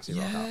of the Galaxy.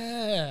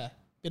 Yeah,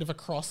 bit of a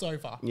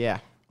crossover. Yeah,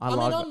 I'm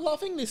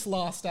loving this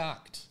last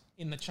act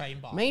in the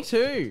chamber. Me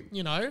too.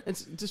 You know,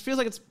 it just feels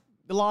like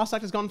the last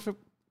act has gone for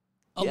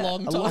a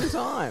long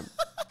time.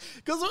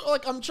 Because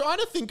I'm trying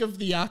to think of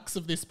the acts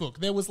of this book.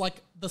 There was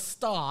the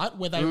start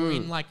where they were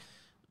in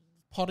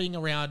potting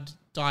around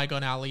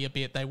Diagon Alley a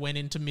bit. They went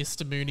into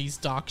Mr. Mooney's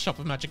Dark Shop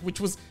of Magic, which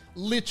was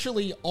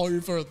literally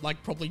over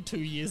probably 2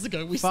 years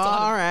ago. We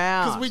Far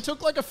out. Because we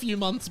took a few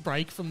months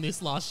break from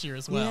this last year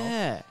as well.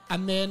 Yeah.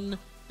 And then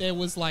there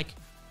was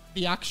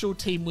the actual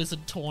Team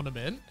Wizard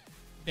tournament.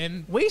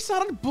 Then we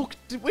started when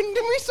did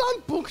we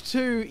start book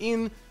 2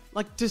 in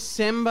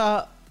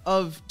December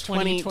of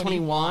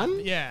 2021?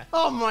 Yeah.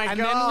 Oh my God.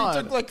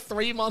 And then we took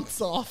 3 months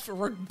off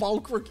for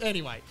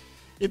anyway.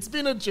 It's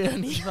been a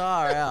journey.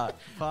 Far out.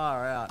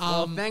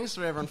 Well, thanks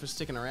for everyone for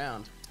sticking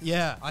around.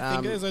 Yeah, I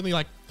think there's only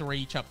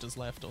 3 chapters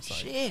left or so.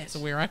 Shit. So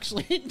we're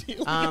actually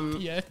nearly at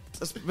the end.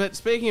 But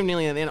speaking of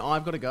nearly at the end,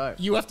 I've got to go.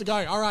 You have to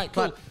go. All right,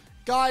 cool.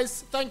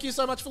 Guys, thank you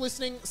so much for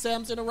listening.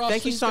 Sam's in a rush.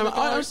 Thank you so much.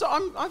 I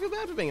feel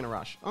bad for being in a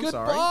rush. I'm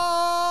sorry.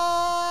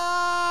 Goodbye,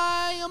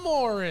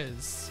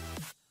 amores.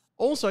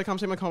 Also, come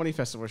see my comedy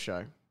festival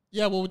show.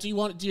 Yeah, well, do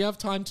you have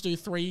time to do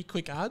 3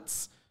 quick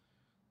ads?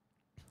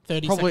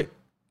 30 Probably. seconds.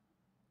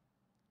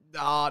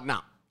 No.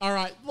 All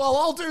right. Well,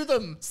 I'll do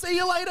them. See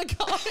you later,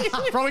 guys.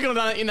 Probably could have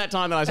done it in that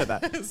time that I said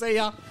that. See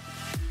ya.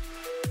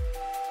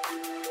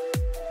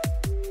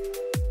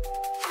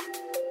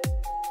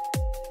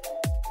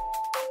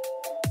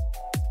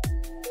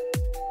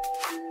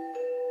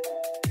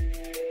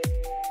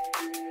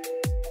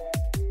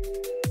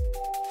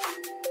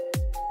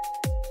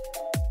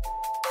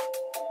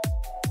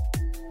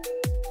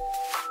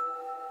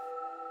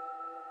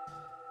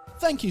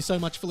 Thank you so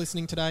much for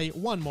listening today.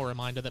 One more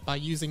reminder that by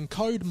using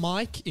code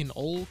MIKE in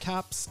all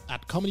caps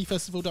at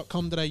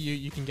comedyfestival.com.au,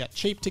 you can get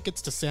cheap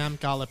tickets to Sam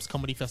Garlep's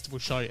Comedy Festival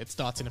show. It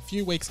starts in a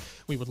few weeks.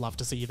 We would love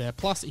to see you there.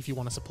 Plus, if you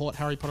want to support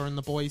Harry Potter and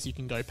the Boys, you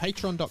can go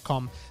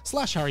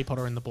patreon.com/Harry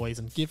Potter and the Boys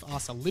and give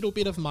us a little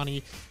bit of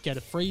money. Get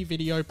a free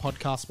video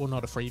podcast. Well,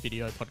 not a free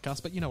video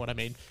podcast, but you know what I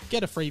mean.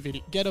 Get a free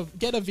video, get a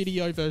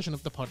video version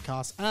of the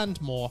podcast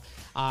and more.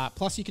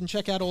 Plus, you can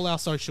check out all our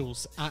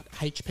socials at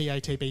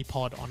HPATB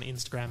Pod on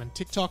Instagram and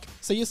TikTok.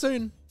 See you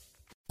soon.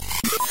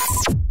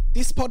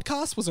 This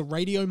podcast was a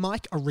Radio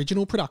Mike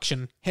original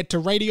production. Head to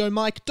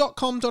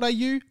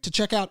radiomike.com.au to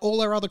check out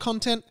all our other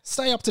content,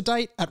 stay up to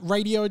date at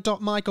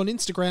radio.mike on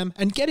Instagram,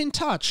 and get in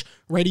touch,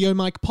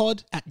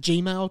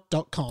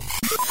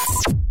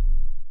 radiomikepod@gmail.com.